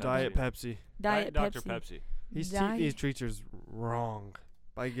 Diet Pepsi. diet Dr. Pepsi. He's Diet- these teachers wrong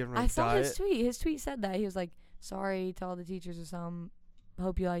by giving them I saw diet. his tweet. His tweet said that he was like, "Sorry to all the teachers or something.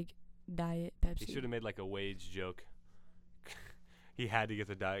 Hope you like diet Pepsi." He should have made like a wage joke. He had to get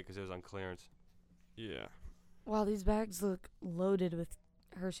the diet because it was on clearance. Yeah. Wow, these bags look loaded with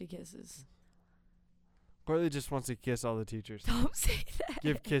Hershey Kisses. Corley just wants to kiss all the teachers. Don't say that.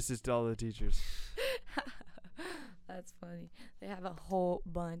 Give kisses to all the teachers. That's funny. They have a whole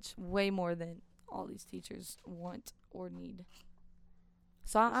bunch, way more than all these teachers want or need.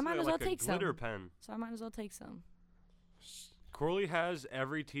 So I It's might as like well a take glitter some. pen. So I might as well take some. Corley has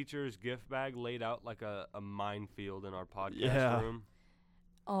every teacher's gift bag laid out like a minefield in our podcast Yeah. room.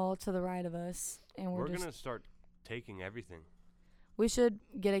 All to the right of us, and We're just gonna start taking everything. we should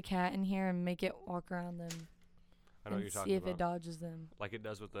get a cat in here and make it walk around them I know what and you're see talking if about. it dodges them. Like it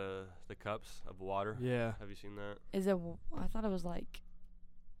does with the cups of water. Yeah. Have you seen that? Is it? I thought it was like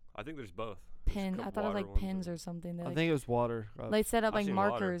I think there's both. There's pin. cup I thought it was water like ones pins and- or something. They I like, think it was water. they set up I've like seen water.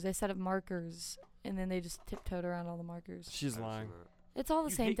 markers. They set up markers, and then they just tiptoed around all the markers. She's I haven't lying. seen that. It's all the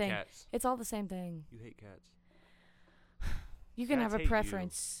You same hate thing. Cats. It's all the same thing. You hate cats. You can Cats have a hate you.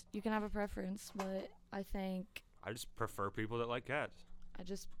 preference. You can have a preference, but I think I just prefer people that like cats. I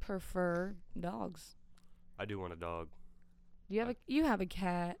just prefer dogs. I do want a dog. You have a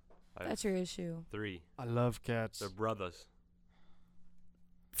cat. I That's your issue. 3. I love cats. They're brothers.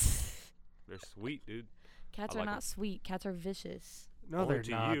 They're sweet, dude. Cats I are like 'em. not sweet. Cats are vicious. No, Only they're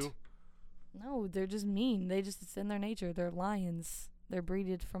to not. you. No, they're just mean. It's in their nature. They're lions. They're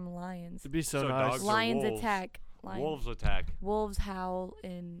breeded from lions. It'd be so So nice. dogs are Lions wolves. attack. Wolves attack. Wolves howl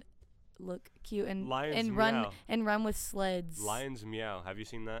and look cute and Lions run meow. and run with sleds. Lions meow. Have you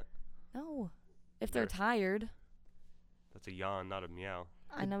seen that? No, if they're They're- tired. That's a yawn, not a meow.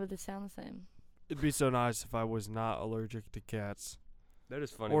 I know, but they sound the same. It'd be so nice if I was not allergic to cats That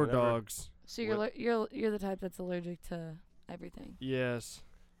is funny. or Whenever dogs. So you're What- you're the type that's allergic to everything. Yes.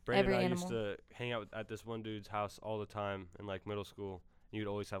 Brady every and I animal. used to hang out at this one dude's house all the time in like middle school. You'd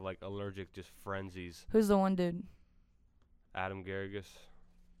always have like allergic just frenzies. Who's the one dude? Adam Garrigus.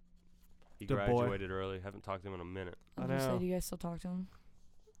 He The boy. graduated early. Haven't talked to him in a minute. I I was gonna say, know. do you guys still talk to him?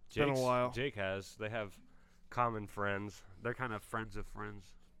 been a while. Jake has. They have common friends. They're kind of friends of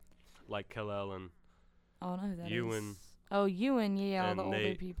friends. Like Khalil and I don't know who that is. Ewan. Oh, Ewan, yeah, all and the older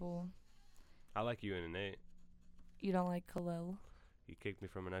Nate. people. I like Ewan and Nate. You don't like Khalil. He kicked me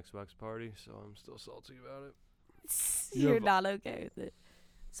from an Xbox party, so I'm still salty about it. You You're have- not okay with it.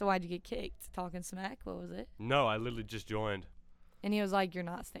 So why'd you get kicked? Talking smack? What was it? No, I literally just joined. And he was like, "You're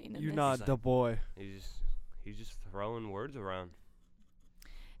not staying in You're this." not like- the boy. He He's just throwing words around.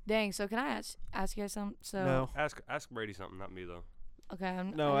 Dang. So can I ask you guys something? So No. Ask Brady something, not me though. Okay.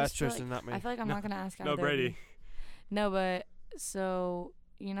 No, I ask just feel Tryston, not me. I feel like I'm not gonna ask. No, either of Brady. you. No, but so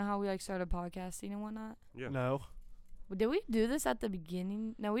you know how we like started podcasting and whatnot. Yeah. No. Did we do this at the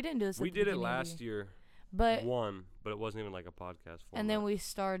beginning? No, we didn't do this. We at the did it beginning of the last year. But But it wasn't even like a podcast format. and then we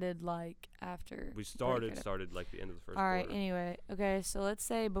started like after. We break it. started like the end of the first All right. quarter. Anyway, okay. So let's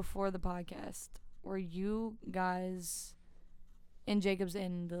say before the podcast, were you guys and Jacob's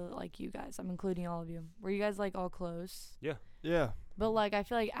in the like you guys? I'm including all of you. Were you guys like all close? Yeah. But like I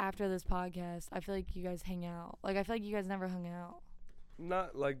feel like after this podcast, I feel like you guys hang out. Like I feel like you guys never hung out.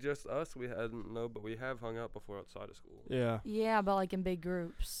 Not like just us. We hadn't but we have hung out before outside of school. Yeah. Yeah, but like in big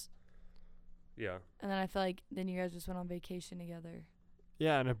groups. Yeah. And then I feel like then you guys just went on vacation together.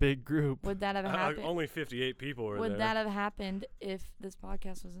 Yeah, in a big group. Would that have happened? Only 58 people were Would there. that have happened if this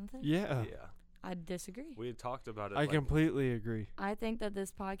podcast wasn't there? Yeah. Yeah. I disagree. We had talked about it. I completely agree. I think that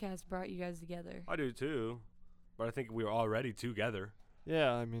this podcast brought you guys together. I do too. But I think we were already together.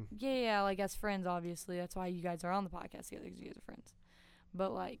 Yeah, I mean, Yeah, like as friends, obviously. That's why you guys are on the podcast together, because you guys are friends.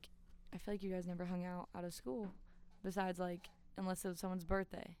 But like, I feel like you guys never hung out of school, besides like, unless it was someone's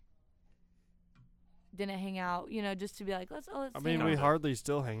birthday. Didn't hang out, just to be like, let's I hang mean, out. we hardly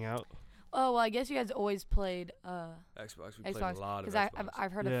still hang out. Oh, well, I guess you guys always played Xbox. We Xbox, played a lot of because Xbox.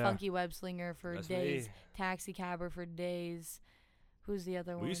 I've heard Yeah. of Funky Web Slinger for That's days, me. Taxi Cabber for days. Who's the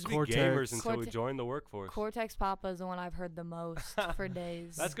other one? We used to be Cortex. gamers until we Corte- joined the workforce. Cortex Papa is the one I've heard the most for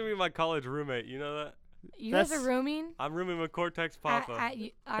days. That's going to be my college roommate. You know that? You guys are that's- rooming? I'm rooming with Cortex Papa.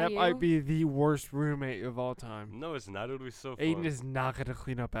 That might be the worst roommate of all time. No, it's not. It would be so fun. Aiden is not going to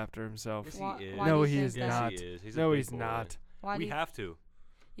clean up after himself. Yes, Why- he is. why No, do you he think is that? Yes, not. he is. He's a No, big he's boy. not. Why do We you, have to.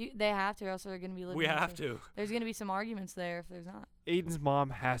 they have to, or else they're going to be living We with have us. to. There's going to be some arguments there if there's not. Aiden's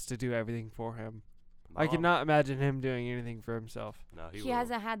mom has to do everything for him. I Mom. cannot imagine him doing anything for himself. No, he He will.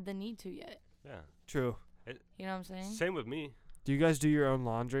 hasn't had the need to yet. Yeah. True. You know what I'm saying? Same with me. Do you guys do your own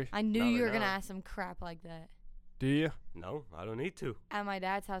laundry? I knew No, you they're were going to not. ask some crap like that. Do you? No, I don't need to. At my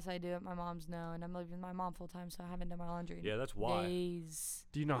dad's house, I do it. My mom's no, and I'm living with my mom full time, so I haven't done my laundry in Yeah, that's why. days.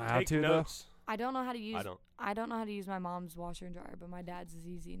 Do you know how Take to, notes. I don't know how to use. I don't. I don't know how to use my mom's washer and dryer, but my dad's is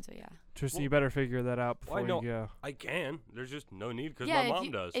easy, and so yeah. though? Tristan, Well, you better figure that out before I know- you go. I can. There's just no need because Yeah, my mom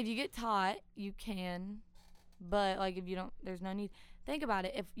if does. you get taught, you can, but like if you don't, there's no need. Think about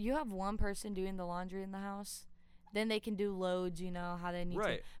it. If you have one person doing the laundry in the house, then they can do loads. How they need to.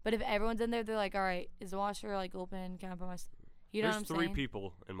 Right. But if everyone's in there, they're like, all right, is the washer like open? Can I put my? You know There's what I'm 3 saying?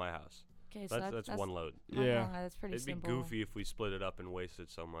 people in my house. Okay, so That's one load. not Yeah. gonna lie, that's pretty It'd be simple. goofy if we split it up and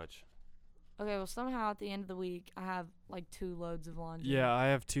wasted so much. Okay, well somehow at the end of the week, I have like 2 loads of laundry. Yeah, I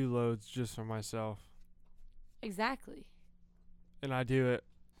have 2 loads just for myself. Exactly. And I do it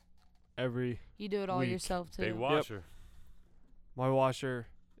every You do it all Week. yourself too. Big washer. my washer.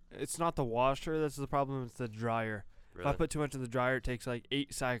 It's not the washer that's the problem, it's the dryer. Really. If I put too much in the dryer, it takes like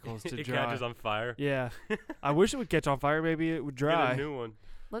 8 cycles to it dry. catches on fire. Yeah. I wish it would catch on fire, maybe it would Get dry. a new one.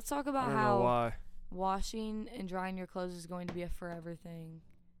 Let's talk I about don't know how why. washing and drying your clothes is going to be a forever thing.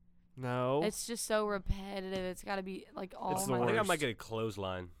 No. It's just so repetitive. It's got to be like all It's my the I think I worst. might get a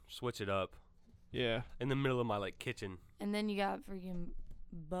clothesline. Switch it up Yeah. in the middle of my kitchen. And then you got freaking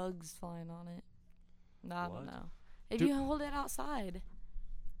bugs flying on it. I What? don't know. If Do- you hold it outside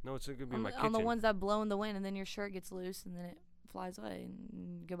No, it's gonna be on, my the- kitchen. on the ones that blow in the wind, and then your shirt gets loose, and then it flies away,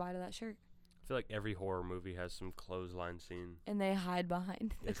 and goodbye to that shirt. I feel like every horror movie has some clothesline scene. And they hide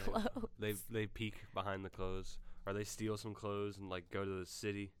behind the Yeah, clothes. They peek behind the clothes, or they steal some clothes and go to the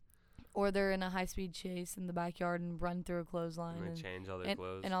city Or they're in a high-speed chase in the backyard and run through a clothesline, and they and, change all their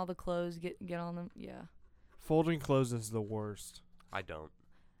clothes. and all the clothes get on them. Yeah. Folding clothes is the worst. I don't.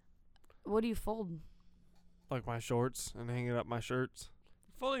 What do you fold? Like my shorts and hanging up my shirts.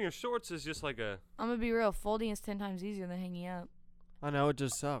 Folding your shorts is just like a. I'm gonna be real. Folding is 10 times easier than hanging up. I know, it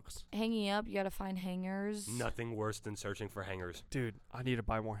just sucks. Hanging up, you gotta find hangers. Nothing worse than searching for hangers. Dude, I need to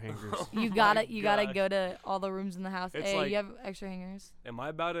buy more hangers. You Oh gotta my gotta gosh. go to all the rooms in the house. It's Hey, like- you have extra hangers? Am I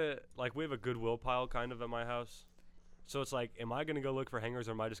about to we have a Goodwill pile kind of at my house, so it's like, am I gonna go look for hangers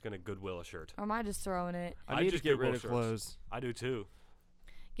or am I just gonna Goodwill a shirt? Or am I just throwing it? I I need to just get Goodwill rid of shirts. clothes. I do too.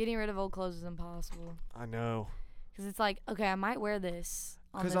 Getting rid of old clothes is impossible. I know. Cause it's like, okay, I might wear this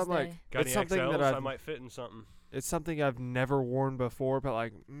on 'Cause this I'm like- day. Got It's any something XLs? that I I've- might fit in something. It's something I've never worn before, but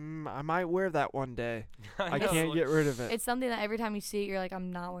I might wear that one day. I know. can't get rid of it. It's something that every time you see it, you're like,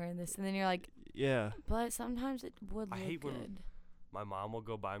 I'm not wearing this, and then you're like, Yeah. but sometimes it would I look hate when- good. My mom will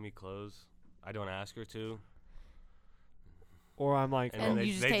go buy me clothes. I don't ask her to, Or I'm like, And then you they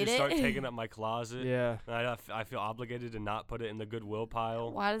just they hate just start it? taking up my closet. yeah. And I feel obligated to not put it in the Goodwill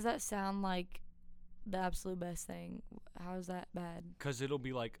pile. Why does that sound like the absolute best thing? How is that bad? Because it'll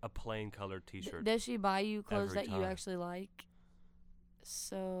be like a plain colored T-shirt. Does she buy you clothes Every that you time. actually like?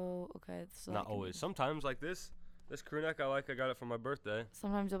 So, okay. So Not always. Sometimes like this crew neck I like. I got it for my birthday.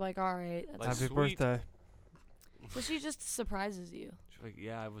 Sometimes you're like, all right. That's Like, Happy sweet. birthday. so she just surprises you. She's like,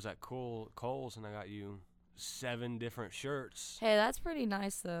 yeah, I was at Kohl's and I got you 7 different shirts. Hey, that's pretty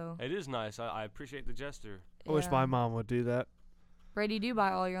nice, though. It is nice. I appreciate the gesture. I wish Yeah. my mom would do that. Brady, do you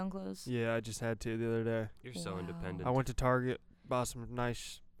buy all your own clothes? Yeah, I just had to the other day. You're so Wow. independent. I went to Target, bought some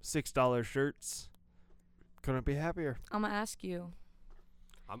nice $6 shirts. Couldn't be happier. I'm gonna ask you.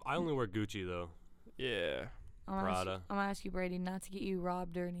 I only wear Gucci though. Yeah. I'm Prada. gonna ask you, Brady, not to get you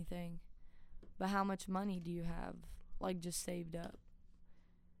robbed or anything, but how much money do you have, like, just saved up?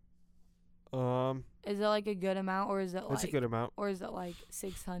 Is it like a good amount, or is it It's like, a good amount. or is it like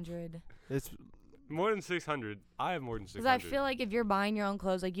 600? It's More than 600. I have more than 600. Because I feel like if you're buying your own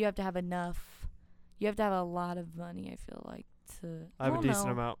clothes, like, you have to have enough. You have to have a lot of money. I feel like to. I have a don't decent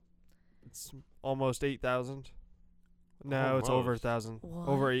know. amount. It's almost 8,000. No, it's over Almost. 1,000. What?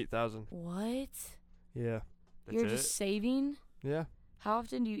 Over 8,000. What? Yeah. That's You're it? just saving? Yeah. How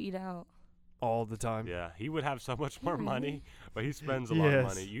often do you eat out? All the time. Yeah, he would have so much more Really? money, but he spends a lot of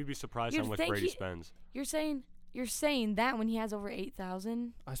Yes. money. You'd be surprised You'd how much think Brady he- spends. You're saying that when he has over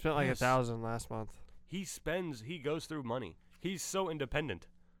 8,000? I spent like Yes. 1,000 last month. He goes through money. He's so independent.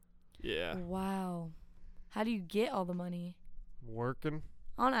 Yeah. Wow. How do you get all the money? Working.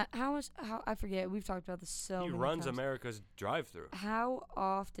 How much? How I forget. We've talked about this so He many runs times. America's drive-through. How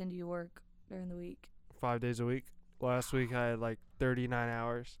often do you work during the week? 5 days a week. Last week I had like 39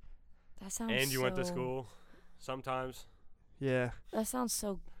 hours. That sounds. And you went to so- school sometimes. Yeah. That sounds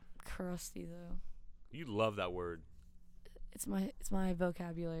so crusty, though. You love that word. It's my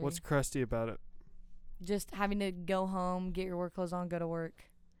vocabulary. What's crusty about it? Just having to go home, get your work clothes on, go to work,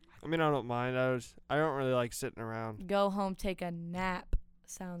 I mean, I don't mind. I don't really like sitting around. go home, take a nap.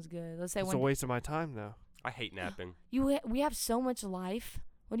 Sounds good. Let's say It's a when waste of my time though. I hate napping. we have so much life.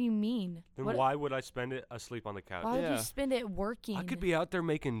 What do you mean? Then What- why would I spend it asleep on the couch? Why would Yeah. you spend it working? I could be out there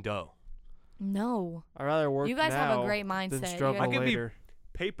making dough. No. I'd rather work You guys have a now great than mindset. You struggle guys- I could be- later.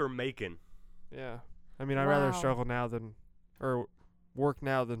 Paper making. Yeah. I mean, I'd rather Wow. struggle now than, or work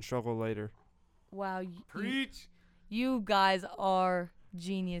now than struggle later. Wow. Preach. You guys are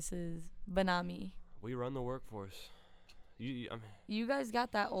geniuses, but not me. We run the workforce. You guys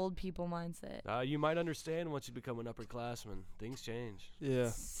got that old people mindset. You might understand once you become an upperclassman. Things change. Yeah.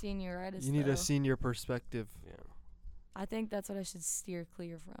 Senioritis. You need though. a senior perspective. Yeah. I think that's what I should steer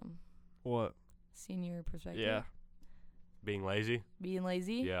clear from. What? Senior perspective. Yeah. Being lazy. Being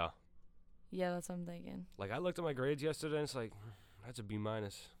lazy. Yeah. Yeah, that's what I'm thinking. Like I looked at my grades yesterday and it's like, that's a B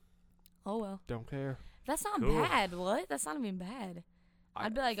minus. Oh well. Don't care. That's not Cool. bad. What? That's not even bad.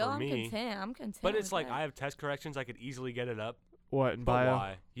 I'd be like, for oh, I'm me, content. I'm content. But it's with like that. I have test corrections. I could easily get it up. What in But bio?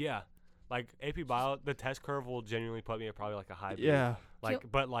 why? Yeah. Like AP Bio, the test curve will genuinely put me at probably like a high B. Yeah.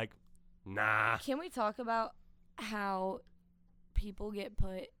 But nah. Can we talk about how people get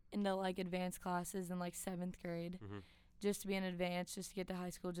put into like advanced classes in like 7th grade Mm-hmm. just to be in advanced, just to get to high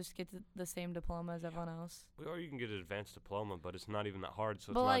school, just to get the same diploma as everyone else? Or you can get an advanced diploma, but it's not even that hard,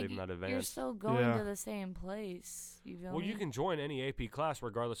 so but it's like not even that you're advanced. still going Yeah. to the same place. You feel Well, me? you can join any AP class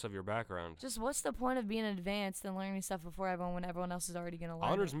regardless of your background. Just what's the point of being advanced and learning stuff before everyone when everyone else is already gonna learn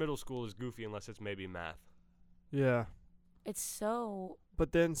Honors it? middle school is goofy unless it's maybe math. Yeah. It's so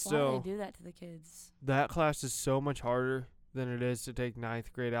But then why do still, they do that to the kids? that class is so much harder than it is to take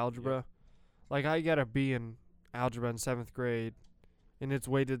 9th grade algebra. Like I got a B in algebra in 7th grade, and it's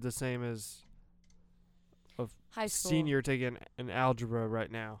weighted the same as High school. senior taking an algebra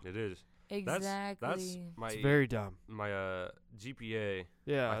right now. It is. Exactly. That's my It's very dumb. GPA.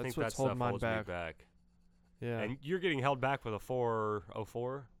 Yeah, I that's think what's that holding stuff mine holds back. me back. Yeah, And you're getting held back with a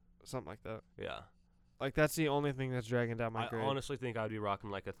 404. something like that. Yeah. Like that's the only thing that's dragging down my I grade. honestly think I'd be rocking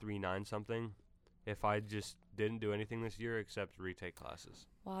like a 3.9 something if I just didn't do anything this year except retake classes.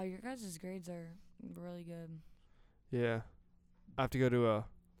 Wow, your guys' grades are really good. Yeah, I have to go to a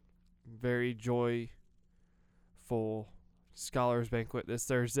very joyful scholars banquet this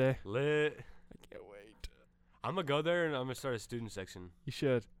Thursday. Lit. I can't wait. I'm going to go there and I'm going to start a student section. You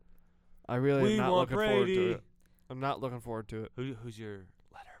should. I really We am not want looking forward Brady. to it. I'm not looking forward to it. Who's your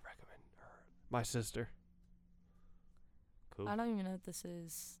letter of recommend? My sister. Cool. I don't even know what this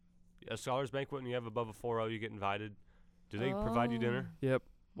is. A scholars banquet and you have above a 4.0, you get invited. Do they provide you dinner? Yep.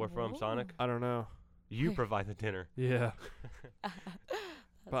 Where from, Whoa. Sonic? I don't know. You provide the dinner. Yeah.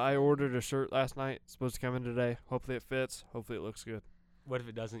 But I ordered a shirt last night. It's supposed to come in today. Hopefully it fits. Hopefully it looks good. What if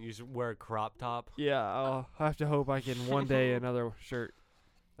it doesn't? You just wear a crop top? Yeah, I'll have to hope I can one day another shirt.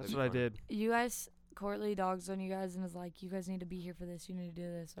 That's That'd what I be fun. did. You guys, Courtly dogs on you guys and is like, you guys need to be here for this. You need to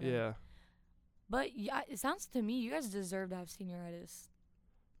do this. Whatever. Yeah. But yeah, it sounds to me you guys deserve to have senioritis.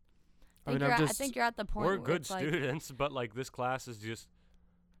 I mean, I think you're at the point We're where good it's like, students, but like this class is just.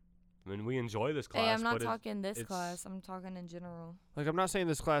 I mean, we enjoy this class. hey, I'm not but talking this it's- class. I'm talking in general. Like, I'm not saying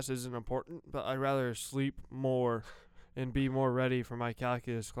this class isn't important, but I'd rather sleep more and be more ready for my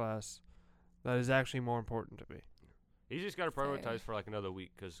calculus class. That is actually more important to me. You just got to Fair. prioritize for like another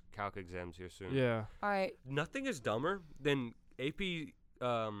week because calc exams here soon. Yeah. All right. Nothing is dumber than AP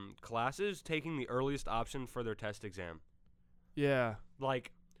classes taking the earliest option for their test exam. Yeah.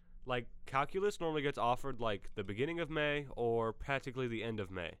 Like calculus normally gets offered like the beginning of May or practically the end of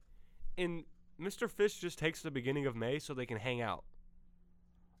May. And Mr. Fish just takes the beginning of May so they can hang out.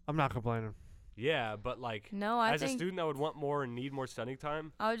 I'm not complaining. Yeah, but like No, I as a think student that would want more and need more studying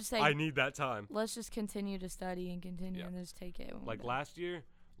time, I would just say I need that time. let's just continue to study and continue Yeah. and just take it. when we're Like done. last year,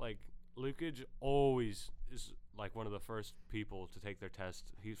 like Lukage always is like one of the first people to take their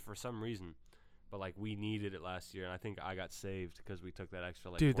test. He's for some reason, but like we needed it last year, and I think I got saved because we took that extra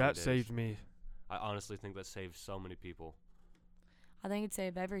like. Dude, 20 that days. saved me. I honestly think that saved so many people. I think it'd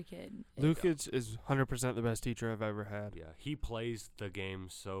save every kid. Lucas is 100% the best teacher I've ever had. Yeah, he plays the game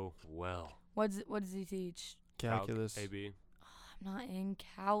so well. What does he teach? Calculus. Calc, AB. I'm not in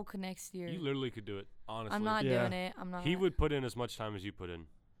calc next year. You literally could do it. Honestly, I'm not Yeah. doing it. I'm not. He would put in as much time as you put in,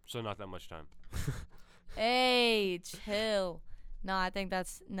 so not that much time. Hey, chill. No, I think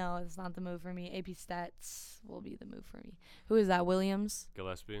it's not the move for me. AP Stats will be the move for me. Who is that? Williams?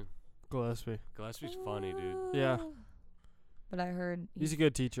 Gillespie. Gillespie. Gillespie's funny, dude. Yeah. But I heard He's a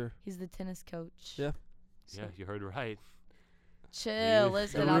good teacher. he's the tennis coach. Yeah. So Yeah, you heard right. chill. The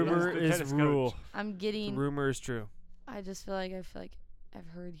Listen, The I'm, rumor the is tennis rule. coach. I'm The getting. rumor is true. I just feel like I've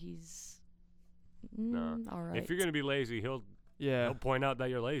heard he's. Nah. All right. If you're gonna be lazy, he'll Yeah. point out that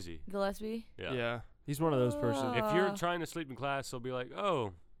you're lazy. Gillespie. Yeah. He's one of those persons. If you're trying to sleep in class, he'll be like,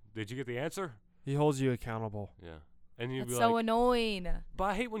 "Oh, did you get the answer?" He holds you accountable. Yeah. And you'd That's be so like, annoying. but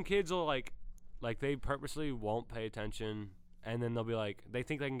I hate when kids will like they purposely won't pay attention, and then they'll be like, they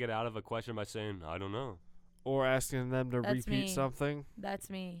think they can get out of a question by saying, "I don't know." Or asking them to That's repeat me. something. That's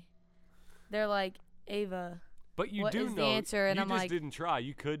me. They're like, Ava. But you What do is the know. answer? And you I'm just like, didn't try.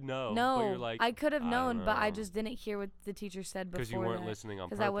 You could know. no, But you're like, I could have I known, don't but I know. just didn't hear what the teacher said before because you weren't that. listening on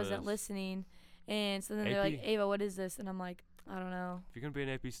purpose. Because I wasn't listening. And so then they're like, AP. Ava, what is this? And I'm like, I don't know. If you're gonna be an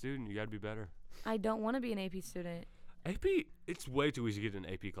AP student, you gotta be better. I don't want to be an AP student. AP, it's way too easy to get in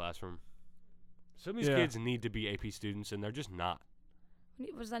an AP classroom. Some of these Yeah. kids need to be AP students, and they're just not.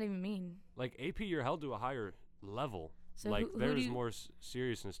 What does that even mean? Like AP, you're held to a higher level. So Like who do there's you, more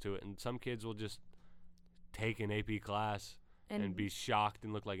seriousness to it, and some kids will just take an AP class and be shocked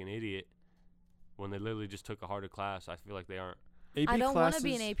and look like an idiot when they literally just took a harder class. I feel like they aren't. AP I don't want to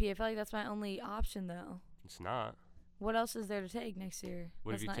be an classes- AP. I feel like that's my only option though. It's not. What else is there to take next year?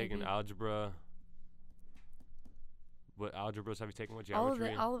 What have that's you not taken? AP? Algebra. What algebras have you taken? What All of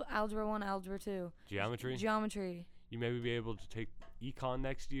geometry? all of Algebra 1, Algebra 2. Geometry. Geometry. You maybe be able to take econ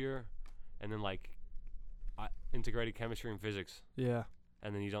next year, and then like integrated chemistry and physics, Yeah.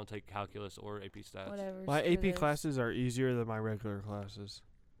 and then you don't take calculus or AP stats. Whatever. My screw AP this. classes are easier than my regular classes.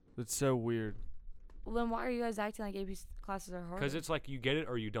 It's so weird. Well, then why are you guys acting like AP classes are hard? Because it's like you get it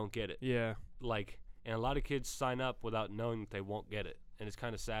or you don't get it. Yeah. Like, and a lot of kids sign up without knowing that they won't get it, and it's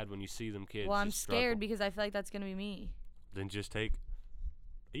kind of sad when you see them kids. Well, I'm just scared struggle. because I feel like that's gonna be me. Then just take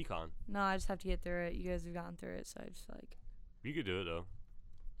econ. No, I just have to get through it. You guys have gotten through it, so I just feel like You could do it though.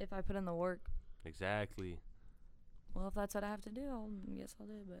 if I put in the work, Exactly. well, if that's what I have to do, I guess I'll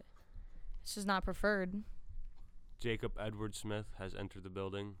do it. But it's just not preferred. Jacob Edward Smith has entered the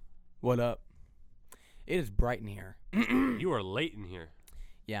building. What up? It is bright in here. You are late in here.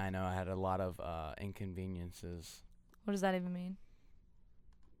 Yeah, I know. I had a lot of inconveniences. What does that even mean?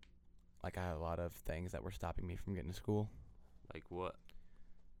 Like, I had a lot of things that were stopping me from getting to school. Like what?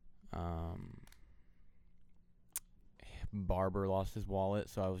 Barber lost his wallet,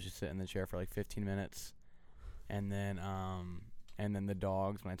 so I was just sitting in the chair for like 15 minutes. And then the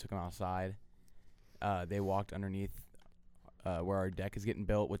dogs, when I took them outside, they walked underneath where our deck is getting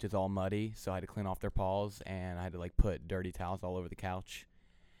built, which is all muddy. So I had to clean off their paws, and I had to like put dirty towels all over the couch.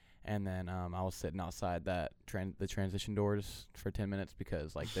 And then I was sitting outside the transition doors for 10 minutes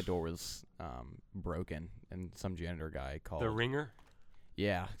because like the door was broken, and some janitor guy called. The ringer?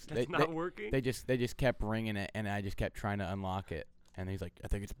 Yeah, That's not working? They just kept ringing it, and I just kept trying to unlock it. And he's like, "I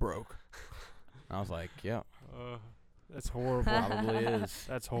think it's broke." And I was like, "Yeah, That's horrible. probably is."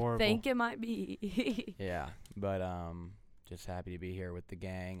 That's horrible. Think it might be. Yeah, but just happy to be here with the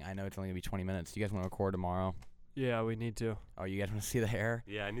gang. I know it's only gonna be 20 minutes. Do you guys want to record tomorrow? Yeah, we need to. Oh, you guys want to see the hair?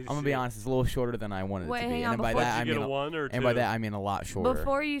 Yeah, I need to I'm gonna see be it. honest. It's a little shorter than I wanted Wait, it to be, hang and on, by before- that I Did you mean get a 1 or 2? and by that I mean a lot shorter.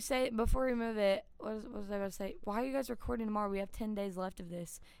 Before we move it, what was I about to say? Why are you guys recording tomorrow? We have 10 days left of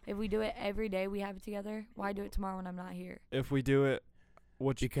this. If we do it every day, we have it together. Why do it tomorrow when I'm not here? If we do it,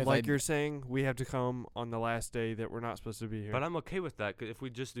 Because like I- you're saying, we have to come on the last day that we're not supposed to be here. But I'm okay with that 'cause if we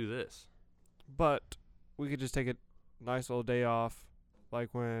just do this. But we could just take a nice little day off, like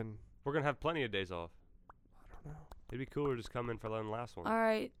when We're going to have plenty of days off. I don't know. It'd be cooler to just come in for the last one. All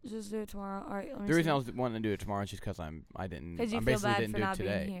right, just do it tomorrow. All right, let me The reason see. I was wanting to do it tomorrow is just because I didn't. Because you I feel basically bad didn't for do it not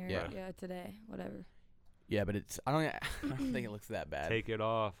today. being here. Yeah. Yeah, today, whatever. Yeah, but it's I don't think it looks that bad. Take it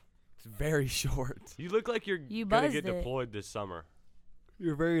off. It's very short. You look like you're You going to buzzed get it. deployed this summer.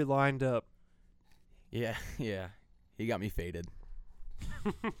 You're very lined up. Yeah, yeah. He got me faded.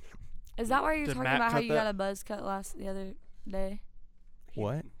 Is that why you're Did talking Matt about how cut you that? got a buzz cut the other day?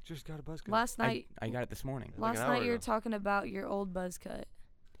 What? Just got a buzz cut. Last night, I got it this morning. Like last an hour night you were ago. talking about your old buzz cut.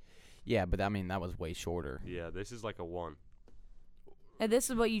 Yeah, but I mean that was way shorter. Yeah, this is like a 1. And this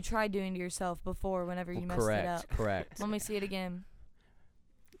is what you tried doing to yourself before whenever you Well, messed correct, it up. correct. Let me see it again.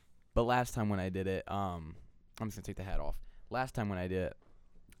 But last time when I did it, I'm just gonna take the hat off. Last time when I did it,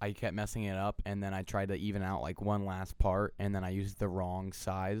 I kept messing it up, and then I tried to even out like one last part, and then I used the wrong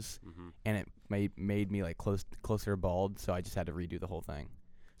size, Mm-hmm. and it made me like closer bald, so I just had to redo the whole thing.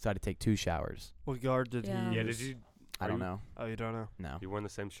 So I had to take 2 showers. What guard did Yeah. he Yeah, use? did you? I Are don't you- know. Oh, you don't know. No, You wearing the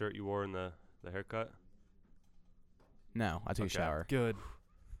same shirt you wore in the haircut? no. I took a Okay. shower. Good.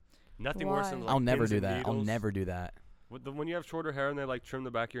 Nothing worse than Why? like I'll never pins do and that. I'll needles. never do that. When you have shorter hair and they like trim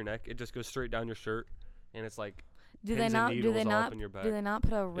the back of your neck, it just goes straight down your shirt, and it's like Do pins they and not? Do needles they all not? up in your back. Do they not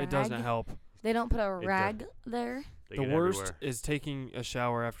put a rag? It doesn't help. They don't put a It rag there. They The get worst everywhere. is taking a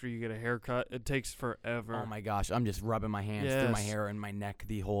shower after you get a haircut. It takes forever. Oh my gosh, I'm just rubbing my hands through my Yes. hair and my neck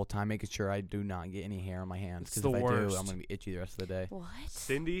the whole time, making sure I do not get any hair on my hands. It's Because the if I do, worst. I'm gonna be itchy the rest of the day. What?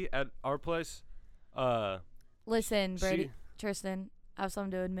 Cindy at our place, Listen, Brady, she, Tryston, I have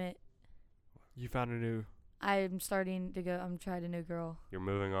something to admit. You found a new. I'm starting to go. I'm trying a new girl. you're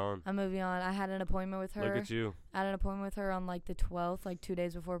moving on. I'm moving on. I had an appointment with her. Look at you. I had an appointment with her on like the 12th, like 2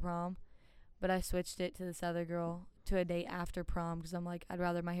 days before prom. But I switched it to this other girl to a day after prom because I'm like, I'd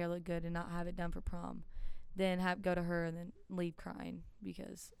rather my hair look good and not have it done for prom than go to her and then leave crying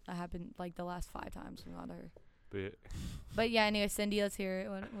because I happened like the last 5 times I've gone to her. But But yeah, anyway, Cindy, let's hear it.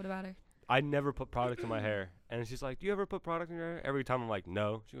 What about her? I never put product in my hair, and she's like, "Do you ever put product in your hair?" Every time I'm like,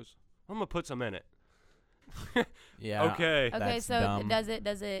 "No." She goes, "I'm gonna put some in it." Yeah. Okay. Okay, That's so dumb.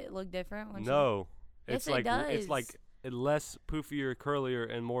 does it look different? When No. Yes, It's it like does. it's like less poofier,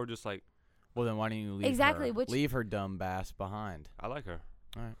 curlier, and more just like Well, then why don't you leave Exactly, her? which- Leave her dumb bass behind. I like her.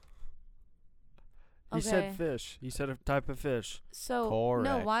 All right. He Okay. said fish. He said a type of fish. So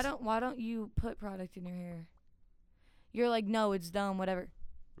no, why don't you put product in your hair? You're like, no, it's dumb, whatever.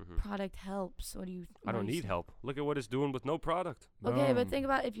 Hmm. Product helps. What do you? I don't what do you need say? help. Look at what it's doing with no product. Okay, but Boom. think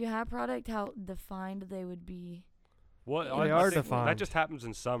about if you have product, how defined they would be. What? They I are think defined. That just happens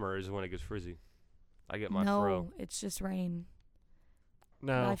in summer is when it gets frizzy. I get my no, fro. it's just rain.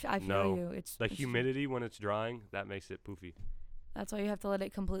 No. I feel No. you. It's The it's- humidity when it's drying, that makes it poofy. That's why you have to let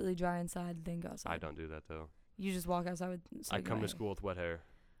it completely dry inside, then go outside. I don't do that though. You just walk outside with. I soaking come to wet. school with wet hair.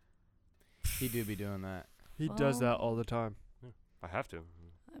 He do be doing that. He does that Well- all the time. I have to.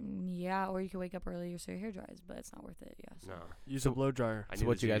 Yeah, or you can wake up earlier so your hair dries, but it's not worth it. Yeah. So. No. Use So- a blow dryer. I So need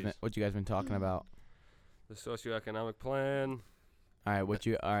what a you guys G's. been talking about? The socioeconomic plan. All right,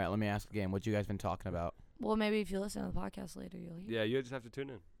 all right, let me ask again. What you guys been talking about? Well, maybe if you listen to the podcast later, you'll hear. Yeah, you just have to tune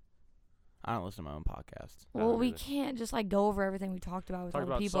in. I don't listen to my own podcast. I Well, don't we either. can't just like go over everything we talked about with Talk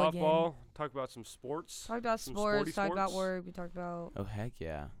other about people softball. again. Talk about some sports. Talked about Some sports. sporty Talked about sports. work. We talked about. Oh heck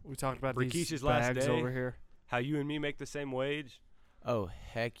yeah. We talked about Rikisha's these last bags day. over here. How you and me make the same wage. Oh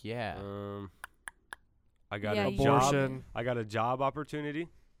heck yeah. I got Yeah, a you- job. Abortion. I got a job opportunity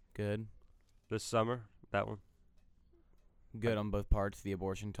Good. this summer. That one. Good on both parts, the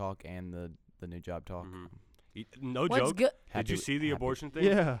abortion talk and the new job talk. Mhm. No What's joke. good? Did you see the happy- abortion thing?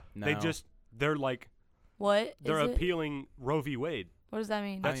 Yeah. No. They're like What? they're is it? appealing Roe v. Wade. What does that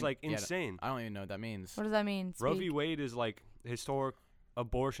mean? I That's mean, like yeah, insane. I don't even know what that means. What does that mean? Roe v. Speak. Wade is like historic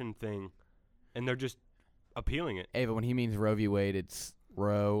abortion thing, and they're just appealing it. Ava, when he means Roe v. Wade, it's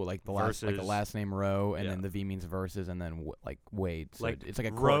Roe, like the Versus- last name Roe, and Yeah. then the V means versus, and then like Wade. So Like it's like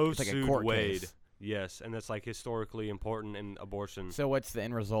a court. Roe It's like a sued court Wade. case. Yes, and that's like historically important in abortion. So what's the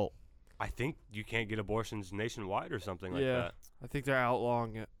end result? I think you can't get abortions nationwide or something like Yeah. that. I think they're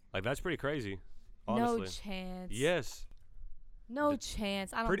outlawing it. Like that's pretty crazy. Honestly. No chance. Yes. No It's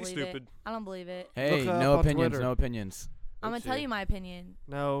chance. I don't pretty believe stupid. it. I don't believe it. Hey, Look it no up on opinions. Twitter. No opinions. I'm gonna Let's tell see. you my opinion.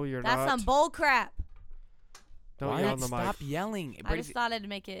 No, you're That's not. some bull crap. Don't Why yell not on the stop mic. yelling? I just thought it'd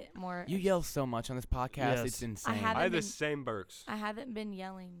make it more. You yell so much on this podcast. Yes. It's insane. haven't I have the been- same burks. I haven't been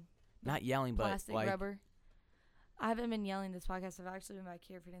yelling. Not yelling, but Plastic like. rubber. I haven't been yelling this podcast. I've actually been back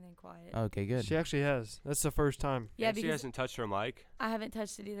here for anything quiet. Okay, good. She actually has. That's the first time. Yeah, And she because hasn't touched her mic. I haven't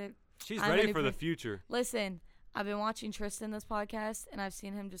touched it either. She's I'm ready ready for the for- future. Listen, I've been watching Tryston this podcast, and I've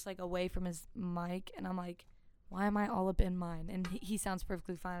seen him just like away from his mic, and I'm like, why am I all up in mine? And he sounds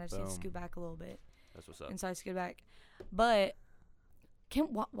perfectly fine. I just need to Boom. scoot back a little bit, That's what's up. and so I scoot back. But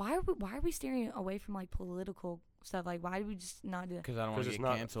why are we steering away from like political stuff? Like, why do we just not do that? Because I don't want 'Cause to it's get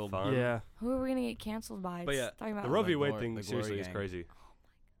not canceled. fun. Yeah. Who are we gonna get canceled by? But It's yeah, talking about The Roe v. The Wade Glory- thing the seriously Glory is gang. crazy.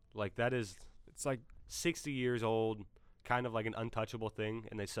 Like that is It's like 60 years old, kind of like an untouchable thing,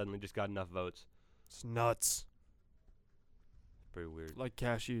 and they suddenly just got enough votes. it's nuts. Pretty weird. Like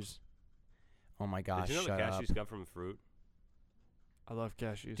cashews. Oh my gosh, Did you know shut that up. cashews come from fruit? I love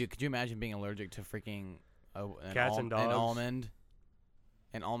cashews. Dude, could you imagine being allergic to freaking an, Cats and dogs. an almond?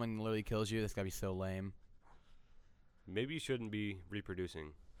 An almond literally kills you. That's got to be so lame. Maybe you shouldn't be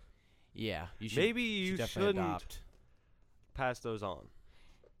reproducing. Yeah, you should. Maybe you you should definitely shouldn't adopt. pass those on.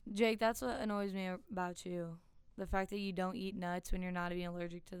 Jake, that's what annoys me about you. The fact that you don't eat nuts when you're not even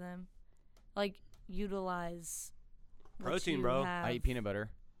allergic to them. Like, utilize what Protein, you bro. have. I eat peanut butter.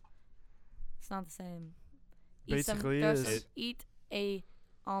 It's not the same. Basically throw is. some- eat a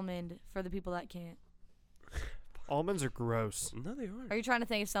almond for the people that can't. Almonds are gross. No, they aren't. Are you trying to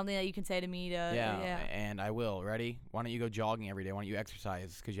think of something that you can say to me to? Yeah, and I will. Ready? Why don't you go jogging every day? Why don't you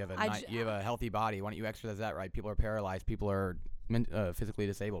exercise? Because you have you have a healthy body. Why don't you exercise that right? People are paralyzed. People are physically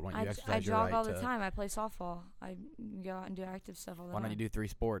disabled. Why don't you I exercise your jog right all the to? time. I play softball. I go out and do active stuff all the Why time. don't you do 3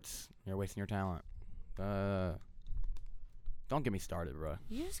 sports? You're wasting your talent. Don't get me started, bro.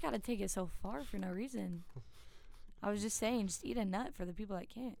 You just gotta take it so far for no reason. I was just saying, just eat a nut for the people that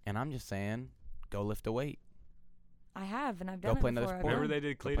can't. And I'm just saying, go lift a weight. I have, and I've Go done play it another before. I've sport. Remember done- they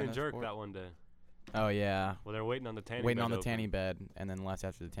did Go play clean and another jerk sport. that one day. Oh yeah, Well, they're waiting on the tanning waiting bed on the to open. tanning bed, and then left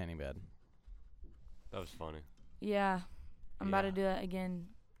after the tanning bed. That was funny. Yeah, I'm about to Yeah. do that again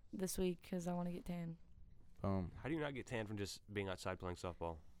this week because I want to get tan. Boom. How do you not get tan from just being outside playing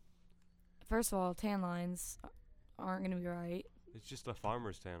softball? First of all, tan lines aren't gonna be right, It's just a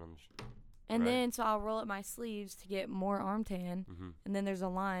farmer's tan on the and Right. then so I'll roll up my sleeves to get more arm tan, Mm-hmm. and then there's a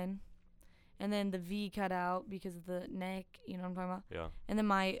line, and then the V cut out because of the neck. You know what I'm talking about? Yeah. And then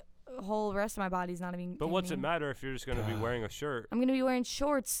my whole rest of my body's not even. But what's it tanning. matter if you're just going to be wearing a shirt? I'm gonna be wearing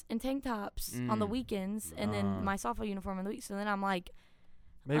shorts and tank tops on the Mm. weekends, and Uh. then my softball uniform in the week. So then I'm like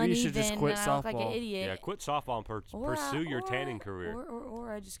Maybe you should just uneven, quit and I look like an softball. idiot. Yeah, quit softball and pursue your tanning career.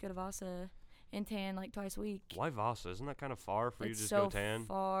 Or I just go to Vasa and tan like twice a week. Why Vasa? Isn't that kind of far for you to It's just so go tan?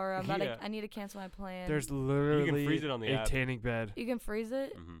 far. I'm about Yeah. I need to cancel my plan. There's literally freeze it on the a app. tanning bed You can freeze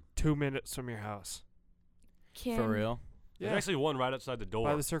it. Mm-hmm. 2 minutes from your house. For real? There's actually one right outside the door.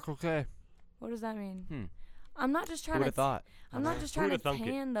 By the Circle K. What does that mean? Hmm. I'm not just Who trying would to. have thought? I'm not just Who trying to would've thunk it?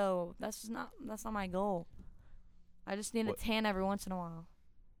 tan though. That's just not. That's not my goal. I just need What- to tan every once in a while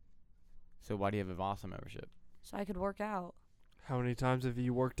So why do you have a Vasa membership? so I could work out. How many times have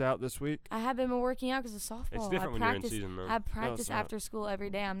you worked out this week? I have been working out because of softball. It's I different when you're in practice. season, though. I practice not. after school every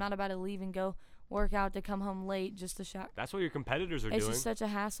day. I'm not about to leave and go work out to come home late just to shower. That's what your competitors are It's doing. just such a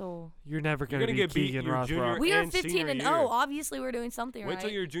hassle. You're never You're going to gonna be get beat Keegan your junior- Rothrock. We are and 15 senior and year. 0. Obviously, we're doing something Wait right. till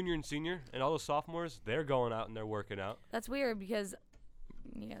you're junior and senior, and all the sophomores, they're going out and they're working out. That's weird because,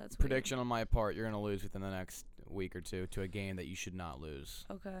 yeah, that's Prediction on my part: you're gonna lose within the next week or two to a game that you should not lose.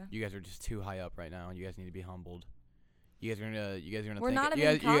 Weird. Okay. You guys are just too high up right now. You guys need to be humbled. You guys are gonna. We're think not you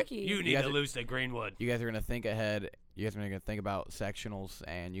even guys, cocky. You need guys to are- lose to Greenwood. You guys are gonna think ahead. You guys are gonna think about sectionals,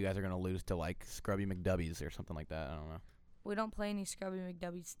 and you guys are gonna lose to like Scrubby McDubbies or something like that. I don't know. We don't play any Scrubby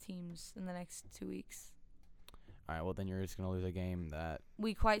McDubbies teams in the next 2 weeks. All right, well then you're just gonna lose a game that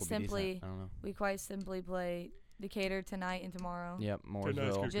We quite will be decent. simply, I don't know. we quite simply play Decatur tonight and tomorrow. Yep,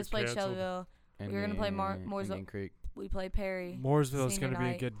 Mooresville. good. Just played Canceled. Shelbyville. and We're gonna play Indian Mooresville. Creek. We play Perry. Mooresville's Senior going to be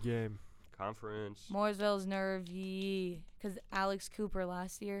a night. good game. Conference. Mooresville's nervy because Alex Cooper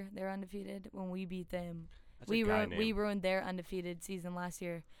last year they were undefeated when we beat them. That's We a guy ruined we name. ruined their undefeated season last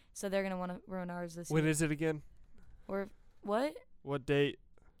year, so they're gonna want to ruin ours this When year. is it again? Or what? What date?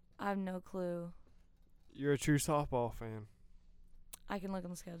 I have no clue. You're a true softball fan. I can look on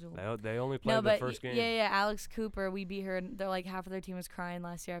the schedule. They only played No, the but first game. yeah, Alex Cooper, we beat her. And they're like half of their team was crying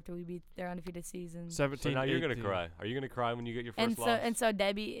last year after we beat their undefeated season. 17, So now you're gonna 18. cry. Are you gonna cry when you get your first And so loss? and so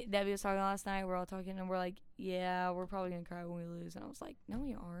Debbie was talking last night. We're all talking and we're like, yeah, we're probably gonna cry when we lose. And I was like, no,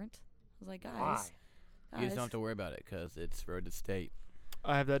 we aren't. I was like, guys, You just don't have to worry about it because it's road to state.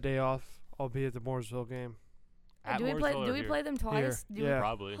 I have that day off. I'll be at the Mooresville game. At Do we Mooresville or we here? play them twice? Do Yeah.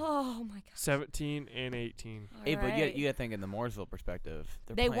 Probably. Oh my god. 17 and 18. Hey, but Alright. you got to think in the Mooresville perspective.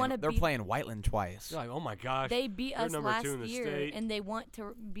 They wanna They're beat- playing Whiteland twice. You're like, oh my gosh. They beat They're us number last 2 in the year, state. and they want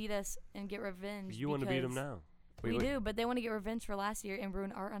to beat us and get revenge. You want to beat them because now. We do, but they want to get revenge for last year and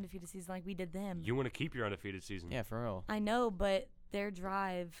ruin our undefeated season like we did them. You want to keep your undefeated season. Yeah, for real. I know, but their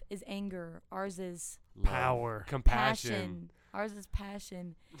drive is anger. Ours is Love. Power. Compassion. Ours is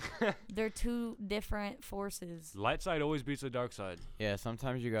passion. They're two different forces. Light side always beats the dark side. Yeah,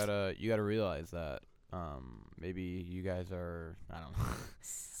 sometimes you gotta realize that. Maybe you guys are. I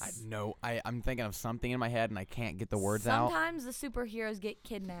don't know. I'm thinking of something in my head and I can't get the words out. Sometimes the superheroes get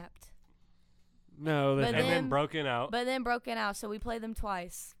kidnapped, No, they But And haven't. then broken out. but then broken out. So we play them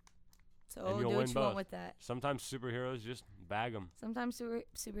twice. So And do you'll what win you both. want with that. Sometimes superheroes just bag them. Sometimes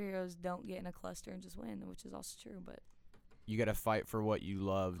superheroes don't get in a cluster and just win, which is also true. But You gotta fight for what you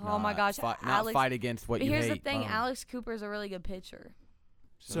love. Oh my not gosh, not Alex- fight against what but you here's hate. the thing: Alex Cooper's a really good pitcher.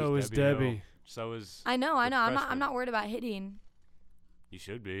 So is Debbie. So is. I know. Good I'm freshman. not worried about hitting. You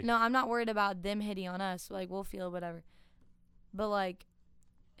should be. No, I'm not worried about them hitting on us. Like, we'll feel whatever. But, like,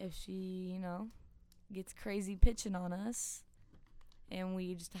 if she, gets crazy pitching on us and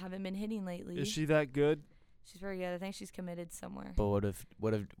we just haven't been hitting lately. Is she that good? She's very good. I think she's committed somewhere. But what if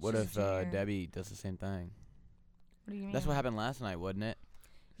She's a junior. Debbie does the same thing? What do you mean? That's what happened last night, wasn't it?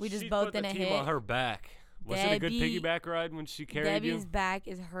 We just She both put the didn't team hit. on her back. Was it a good Debbie- piggyback ride when she carried Debbie's you? back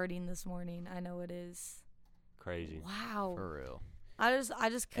is hurting this morning. I know it is. Crazy. Wow. For real. I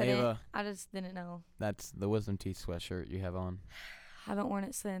just couldn't. Ava. I just didn't know. That's the Wisdom Teeth sweatshirt you have on. Haven't worn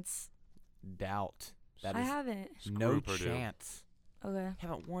it since. Doubt. That I is haven't. no Screw Purdue. chance. Okay.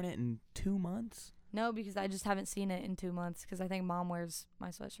 Haven't worn it in 2 months. No, because I just haven't seen it in 2 months because I think Mom wears my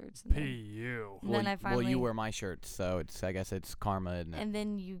sweatshirts. And then, P.U. and then I well, finally. you wear my shirt, so I guess it's karma, isn't it? And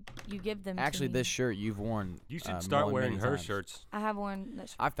then you give them. Actually, to me. this shirt you've worn. You should more start than wearing many her times. shirts. I have worn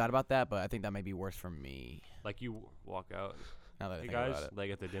that. I've thought about that, but I think that may be worse for me. Like you walk out. Now that I Hey think guys, about it. like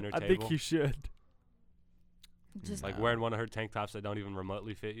at the dinner I table. think you should. Just Like No. wearing one of her tank tops that don't even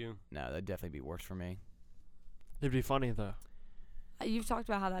remotely fit you. No, that'd definitely be worse for me. It'd be funny though. you've talked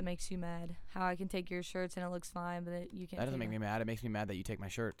about how that makes you mad. How I can take your shirts and it looks fine, but you can't. That doesn't take make me mine. mad. It makes me mad that you take my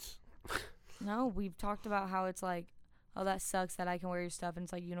shirts. No, we've talked about how it's like, oh, that sucks that I can wear your stuff and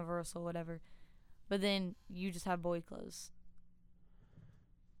it's like universal, whatever. But then you just have boy clothes.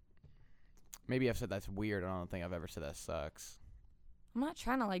 Maybe I've said that's weird. I don't think I've ever said that sucks. I'm not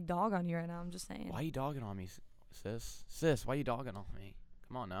trying to like dog on you right now. I'm just saying. Why you dogging on me, sis? Sis, why you dogging on me?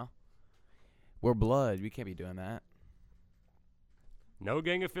 Come on now. We're blood. We can't be doing that. No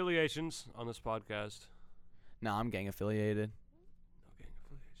gang affiliations on this podcast. No, I'm gang affiliated. No gang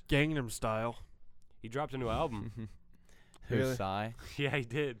affiliations. Gangnam Style. He dropped a new album. Who's Really? Psy? Yeah, he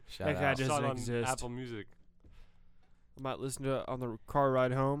did. Shout That guy out. does- Saw it on exist. Apple Music. I might listen to it on the car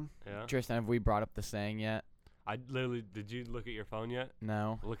ride home. Yeah. Tryston, have we brought up the saying yet? I literally. Did you look at your phone yet?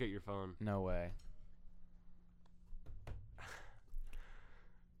 No. Look at your phone. No way.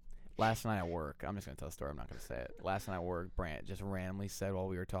 Last night at work, I'm just going to tell a story. I'm not going to say it. Last night at work, Brant just randomly said while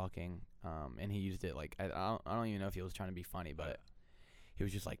we were talking, and he used it like, I don't even know if he was trying to be funny, but he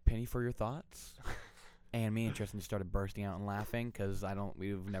was just like, penny for your thoughts. And me and Tryston just started bursting out and laughing because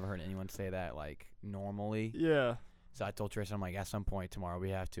we've never heard anyone say that like normally. Yeah. So I told Tryston, I'm like, at some point tomorrow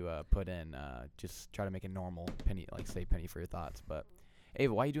we have to put in, just try to make it normal, penny, like say penny for your thoughts. But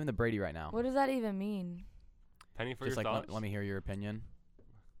Ava, why are you doing the Brady right now? What does that even mean? Penny for Just your like thoughts. let me hear your opinion.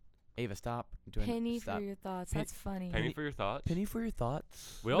 Ava, stop doing. Penny stop. for your thoughts. Pen- That's funny. Penny for your thoughts. Penny for your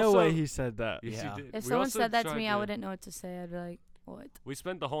thoughts. We No also, way he said that. Yes, Yeah. he did. If We someone also said that to tried me, I wouldn't know what to say. I'd be like, what? We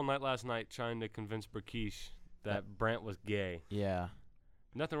spent the whole night last night trying to convince Burkeesh that Brant was gay. Yeah,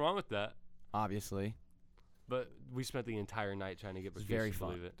 Nothing wrong with that, obviously. but we spent the entire night trying to get It's Burkeesh very to fun.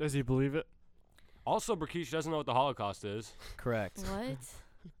 believe it. Does he believe it? Also, Burkeesh doesn't know what the Holocaust is. Correct.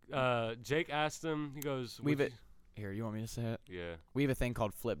 What? Jake asked him. He goes, We've "Would it. Here, you want me to say it? you-" Yeah. We have a thing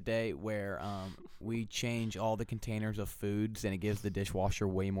called Flip Day where we change all the containers of foods and it gives the dishwasher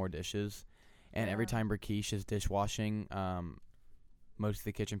way more dishes. And every Yeah. time Burkeesh is dishwashing, most of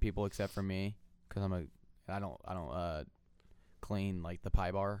the kitchen people except for me, because I don't clean like the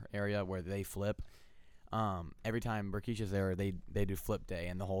pie bar area where they flip. Every time Burkeesh is there, they do Flip Day,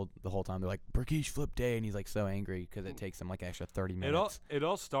 and the whole time they're like, Burkeesh Flip Day, and he's like so angry because it takes him like an extra 30 minutes. It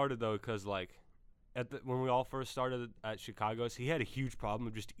all started though because like when we all first started at Chicago's, he had a huge problem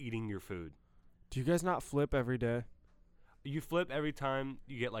of just eating your food. Do you guys not flip every day? You flip every time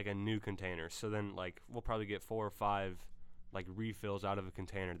you get like a new container. So then like we'll probably get 4 or 5 like refills out of a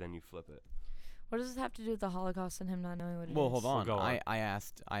container. Then you flip it. What does this have to do with the Holocaust and him not knowing what it is? Well, hold on. Go on. I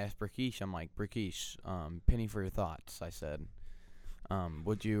asked Brakeesh. I'm like, Brakeesh, penny for your thoughts. I said,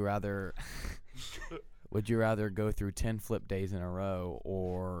 would you rather go through 10 flip days in a row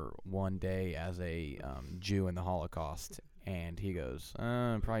or one day as a Jew in the Holocaust? And he goes,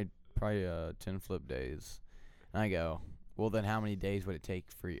 probably 10 flip days. And I go, well, then how many days would it take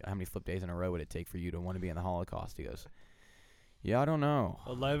for you? How many flip days in a row would it take for you to want to be in the Holocaust? He goes, yeah, I don't know.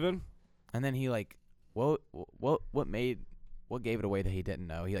 11. And then he like, what gave it away that he didn't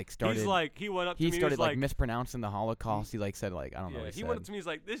know? He like started. He's like, he went up to me. He started like mispronouncing the Holocaust. He like said like, I don't know. Yeah, What he said. went up to me. He's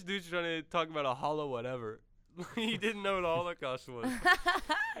like, this dude's trying to talk about a hollow whatever. He didn't know what the Holocaust was.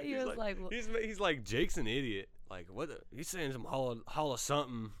 He was like, he's like, Jake's an idiot. Like, what? He's saying some hollow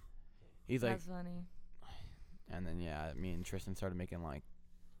something. He's like, that's funny. and then yeah, me and Tryston started making like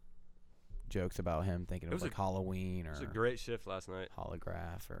jokes about him thinking it was like Halloween or It was a great shift last night.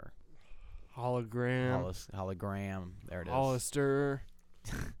 holograph or Hologram. hologram. There it is. Hollister.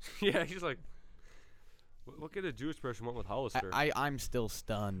 Yeah, he's like, what could a Jewish person want with Hollister? I'm still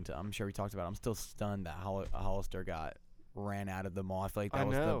stunned. I'm sure we talked about it. I'm still stunned that Hollister ran out of the mall. I feel like that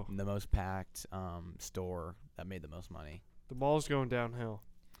was the most packed store that made the most money. The mall's going downhill.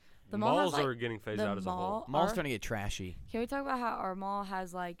 The mall has, Malls like, are getting phased the out as a whole. Mall's Our- starting to get trashy. Can we talk about how our mall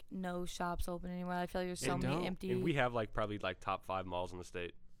has like no shops open anymore? I feel like there's so And many empty. And we have like probably like top 5 malls in the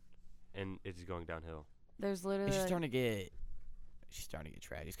state, and it's going downhill. There's literally. She's like, starting to get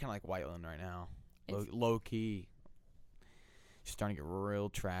trashy. It's kind of like Whiteland right now. It's- Low key. She's starting to get real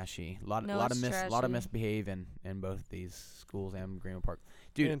trashy. A lot No, of it's lot of trashy. misbehaving in both these schools and Greenwood Park.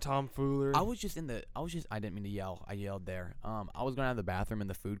 Dude, And Tom Fuller. I didn't mean to yell. I yelled there. I was going out of the bathroom in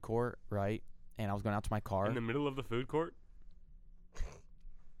the food court, right? And I was going out to my car. In the middle of the food court.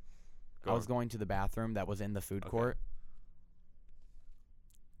 I was going to the bathroom that was in the food Okay. court.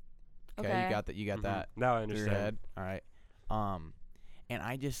 Okay, Okay. you got Mhm. that. Now I through your understand. head. All right. And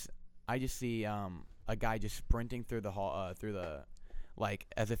I just see a guy just sprinting through the hall through the like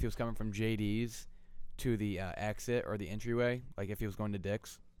as if he was coming from JD's to the exit or the entryway, like if he was going to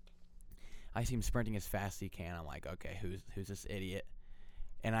Dick's. I see him sprinting as fast as he can. I'm like, okay, who's this idiot?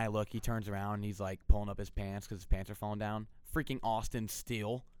 And I look, he turns around and he's like pulling up his pants because his pants are falling down. Freaking Austin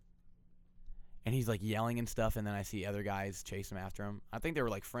Steele. And he's like yelling and stuff, and then I see other guys chase him after him. I think they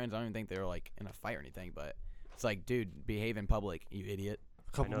were like friends. I don't even think they were like in a fight or anything, but it's like, dude, behave in public, you idiot.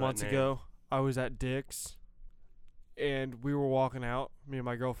 A couple know that months name. ago, I was at Dick's, and we were walking out, me and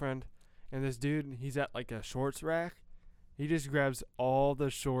my girlfriend, and this dude, he's at like a shorts rack. He just grabs all the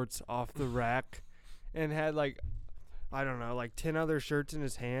shorts off the rack and had like, I don't know, like 10 other shirts in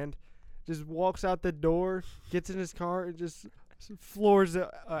his hand. Just walks out the door, gets in his car, and just floors it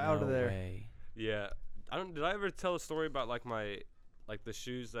out of No there. way. Yeah. Did I ever tell a story about like the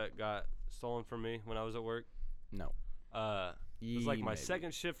shoes that got stolen from me when I was at work? No. It was like my Maybe.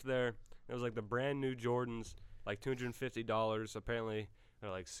 second shift there. It was like the brand new Jordans, like $250. Apparently,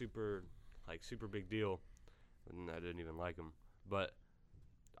 they're like super big deal. And I didn't even like them. But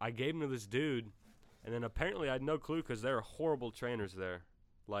I gave them to this dude, and then apparently I had no clue because there are horrible trainers there.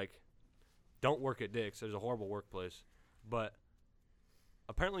 Like, don't work at Dick's. There's a horrible workplace. But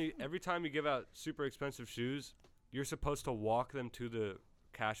apparently every time you give out super expensive shoes, you're supposed to walk them to the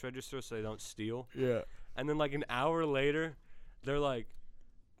cash register so they don't steal. Yeah. And then like an hour later, they're like,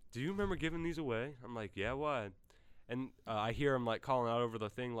 do you remember giving these away? I'm like, yeah, why? And I hear them like calling out over the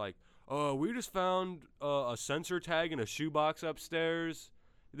thing like, oh, we just found a sensor tag in a shoebox upstairs.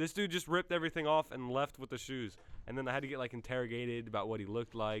 This dude just ripped everything off and left with the shoes. And then I had to get like interrogated about what he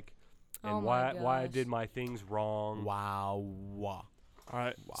looked like and Oh my why I gosh. did my things wrong. Wow. All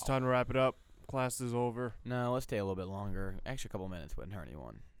right, it's time to wrap it up. Class is over. No, let's stay a little bit longer. Extra couple minutes wouldn't hurt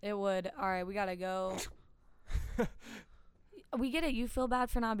anyone. It would. All right, we gotta go. We get it. You feel bad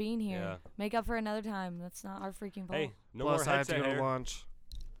for not being here. Yeah. Make up for another time. That's not our freaking fault. Hey, no Plus, more I have to headset go to hair. lunch.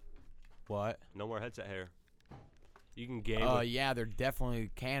 What? No more headset hair. You can game. with- Yeah, there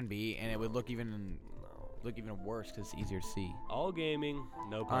definitely can be, and it would look even worse because it's easier to see. all gaming,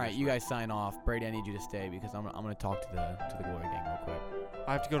 no punishment. All right, you guys sign off. Brady, I need you to stay because I'm gonna talk to the Glory Gang real quick.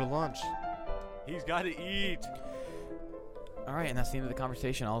 I have to go to lunch. He's got to eat. All right, and that's the end of the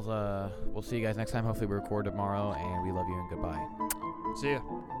conversation. We'll see you guys next time. Hopefully we record tomorrow, and we love you and goodbye. See ya.